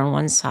over on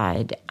one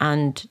side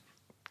and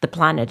the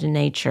planet and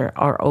nature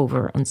are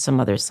over on some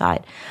other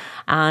side,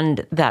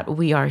 and that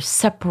we are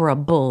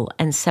separable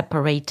and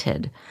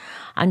separated.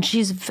 And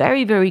she's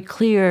very, very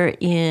clear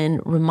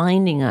in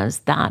reminding us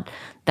that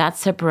that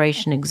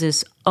separation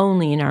exists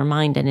only in our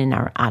mind and in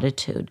our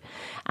attitude.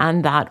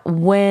 And that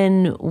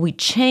when we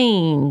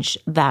change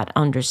that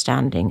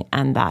understanding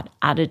and that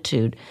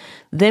attitude,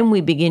 then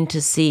we begin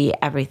to see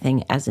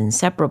everything as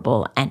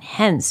inseparable, and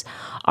hence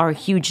our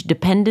huge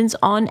dependence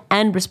on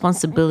and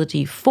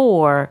responsibility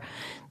for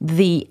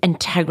the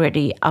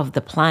integrity of the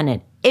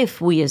planet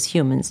if we as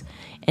humans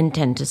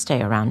intend to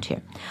stay around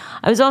here.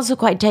 I was also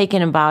quite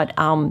taken about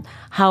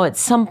how at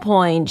some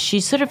point she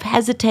sort of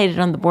hesitated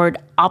on the word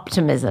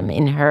optimism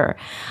in her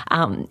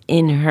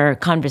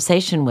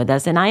conversation with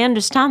us. And I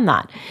understand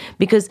that,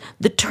 because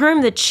the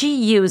term that she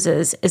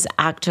uses is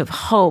active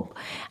hope.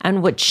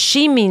 And what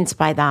she means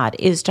by that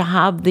is to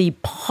have the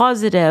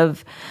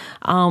positive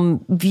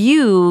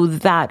view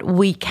that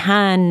we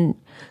can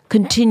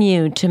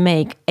continue to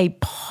make a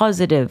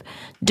positive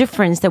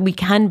difference, that we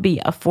can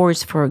be a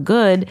force for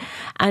good.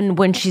 And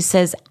when she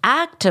says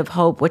active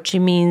hope, what she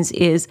means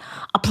is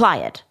apply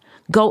it.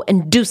 Go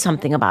and do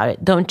something about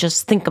it. Don't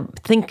just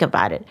think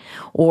about it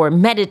or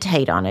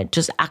meditate on it.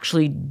 Just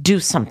actually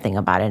do something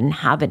about it and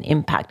have an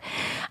impact.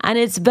 And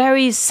it's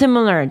very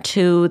similar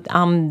to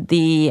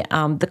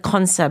the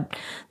concept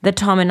that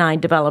Tom and I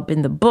develop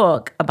in the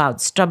book about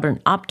stubborn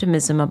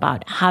optimism,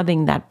 about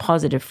having that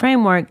positive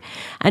framework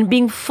and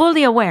being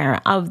fully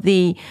aware of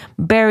the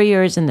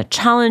barriers and the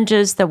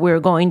challenges that we're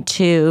going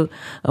to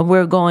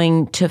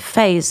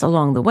face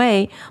along the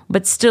way,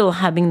 but still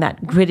having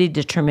that gritty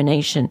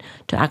determination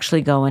to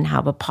actually go and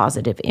have a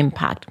positive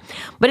impact.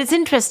 But it's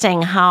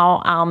interesting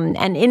how,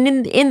 and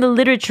in the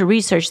literature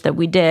research that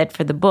we did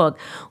for the book,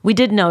 we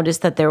did notice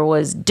that there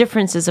was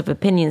differences of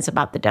opinions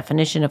about the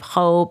definition of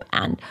hope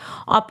and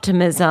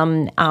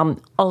optimism.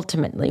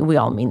 Ultimately, we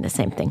all mean the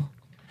same thing.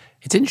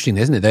 It's interesting,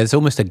 isn't it? There's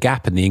almost a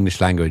gap in the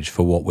English language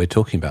for what we're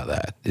talking about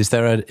there. Is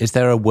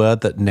there a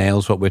word that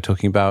nails what we're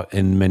talking about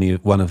in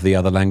one of the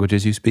other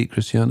languages you speak,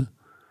 Christiana?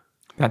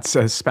 That's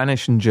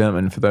Spanish and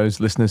German, for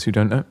those listeners who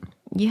don't know.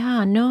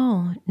 Yeah,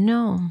 no.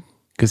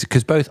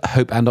 Because both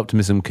hope and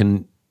optimism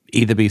can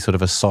either be sort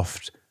of a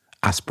soft,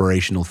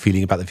 aspirational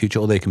feeling about the future,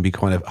 or they can be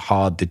kind of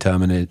hard,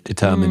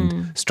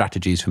 determined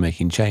strategies for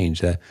making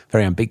change. They're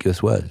very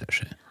ambiguous words,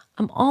 actually.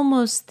 I'm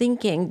almost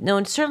thinking, no,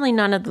 it's certainly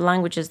none of the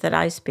languages that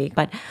I speak,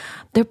 but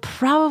there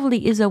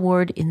probably is a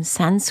word in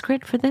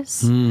Sanskrit for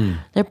this.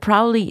 There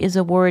probably is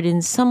a word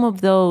in some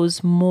of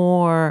those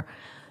more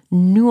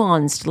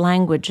nuanced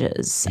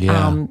languages.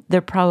 Yeah.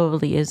 There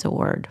probably is a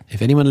word.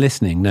 If anyone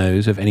listening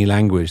knows of any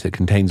language that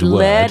contains a word,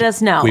 let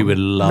us know. We would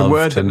love to know. The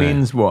word that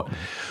means what?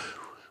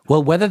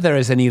 Well, whether there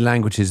is any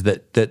languages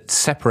that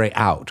separate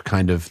out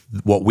kind of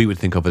what we would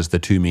think of as the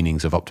two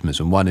meanings of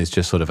optimism. One is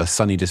just sort of a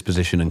sunny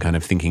disposition and kind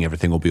of thinking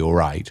everything will be all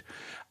right.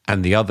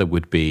 And the other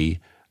would be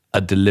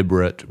a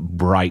deliberate,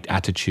 bright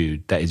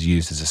attitude that is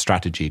used as a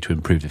strategy to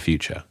improve the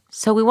future.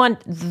 So we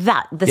want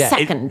that,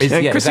 second.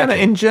 Christiana,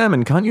 exactly. in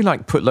German, can't you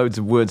put loads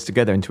of words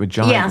together into a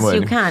giant word?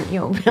 Yes, you can. Do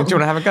you want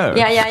to have a go?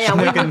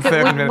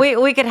 Yeah.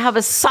 We could have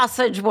a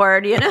sausage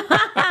word,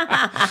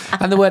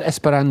 And the word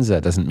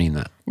esperanza doesn't mean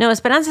that. No,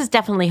 esperanza is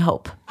definitely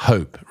hope.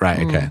 Hope, right,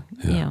 okay.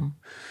 Yeah.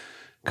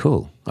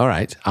 Cool. All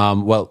right.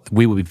 Well,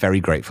 we will be very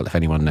grateful if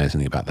anyone knows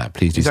anything about that.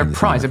 Please do Is there send a us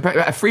prize, an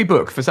email. a free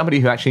book for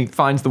somebody who actually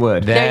finds the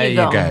word? There you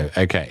go.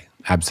 Okay,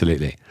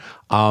 absolutely.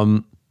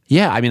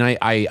 Yeah, I mean,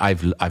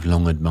 I've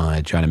long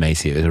admired Joanna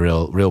Macy. It was a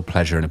real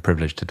pleasure and a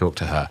privilege to talk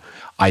to her.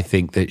 I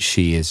think that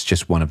she is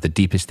just one of the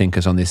deepest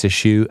thinkers on this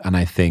issue, and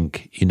I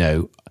think,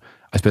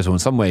 I suppose in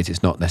some ways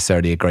it's not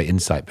necessarily a great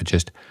insight, but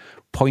just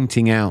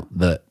pointing out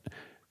that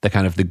the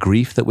kind of the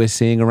grief that we're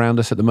seeing around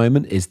us at the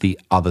moment is the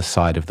other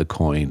side of the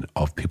coin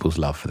of people's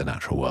love for the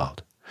natural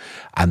world.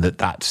 And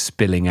that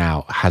spilling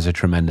out has a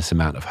tremendous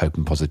amount of hope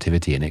and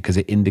positivity in it, because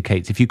it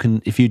indicates, if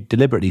you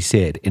deliberately see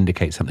it,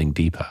 indicates something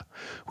deeper,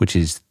 which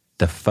is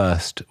the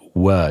first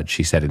word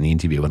she said in the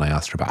interview when I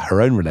asked her about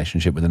her own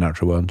relationship with the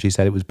natural world. And she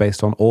said it was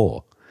based on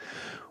awe,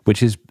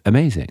 which is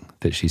amazing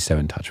that she's so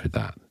in touch with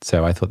that.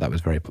 So I thought that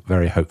was very,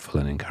 very hopeful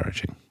and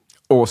encouraging.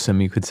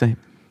 Awesome, you could say.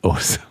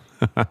 Awesome.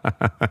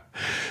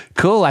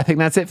 Cool. I think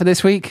that's it for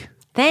this week.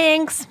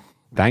 Thanks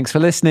Thanks for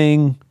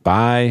listening.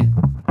 Bye.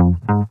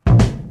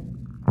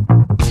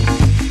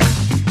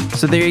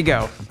 So there you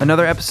go.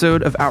 Another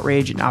episode of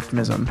Outrage and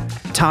Optimism.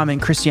 Tom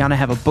and Christiana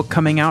have a book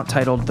coming out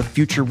titled The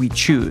Future We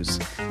Choose.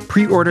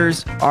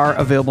 Pre-orders are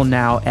available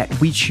now at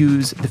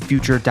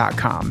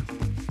wechoosethefuture.com.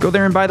 Go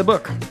there and buy the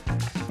book.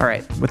 All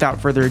right,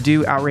 without further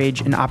ado, Outrage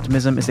and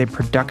Optimism is a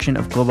production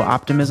of Global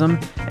Optimism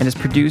and is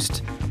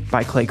produced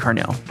by Clay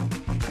Carnell.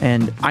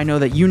 And I know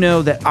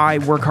that I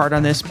work hard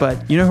on this,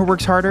 but you know who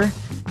works harder?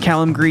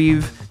 Callum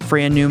Grieve,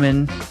 Freya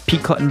Newman,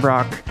 Pete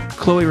Cluttenbrock,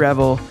 Chloe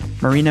Revel,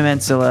 Marina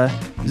Mansilla,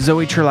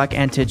 Zoe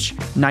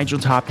Turlock-Antich, Nigel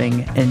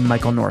Topping, and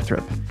Michael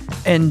Northrup.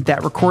 And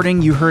that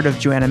recording you heard of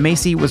Joanna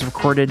Macy was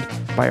recorded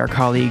by our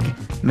colleague,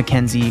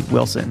 Mackenzie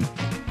Wilson.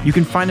 You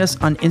can find us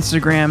on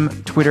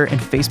Instagram, Twitter, and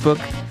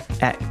Facebook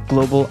at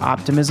Global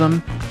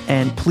Optimism,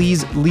 and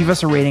please leave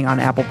us a rating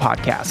on Apple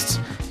Podcasts.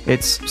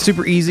 It's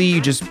super easy.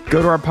 You just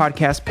go to our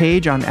podcast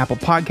page on Apple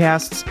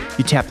Podcasts,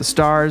 you tap the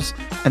stars,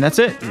 and that's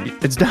it.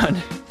 It's done.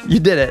 You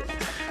did it.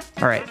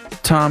 All right.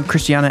 Tom,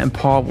 Christiana, and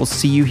Paul will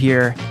see you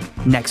here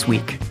next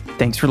week.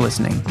 Thanks for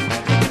listening.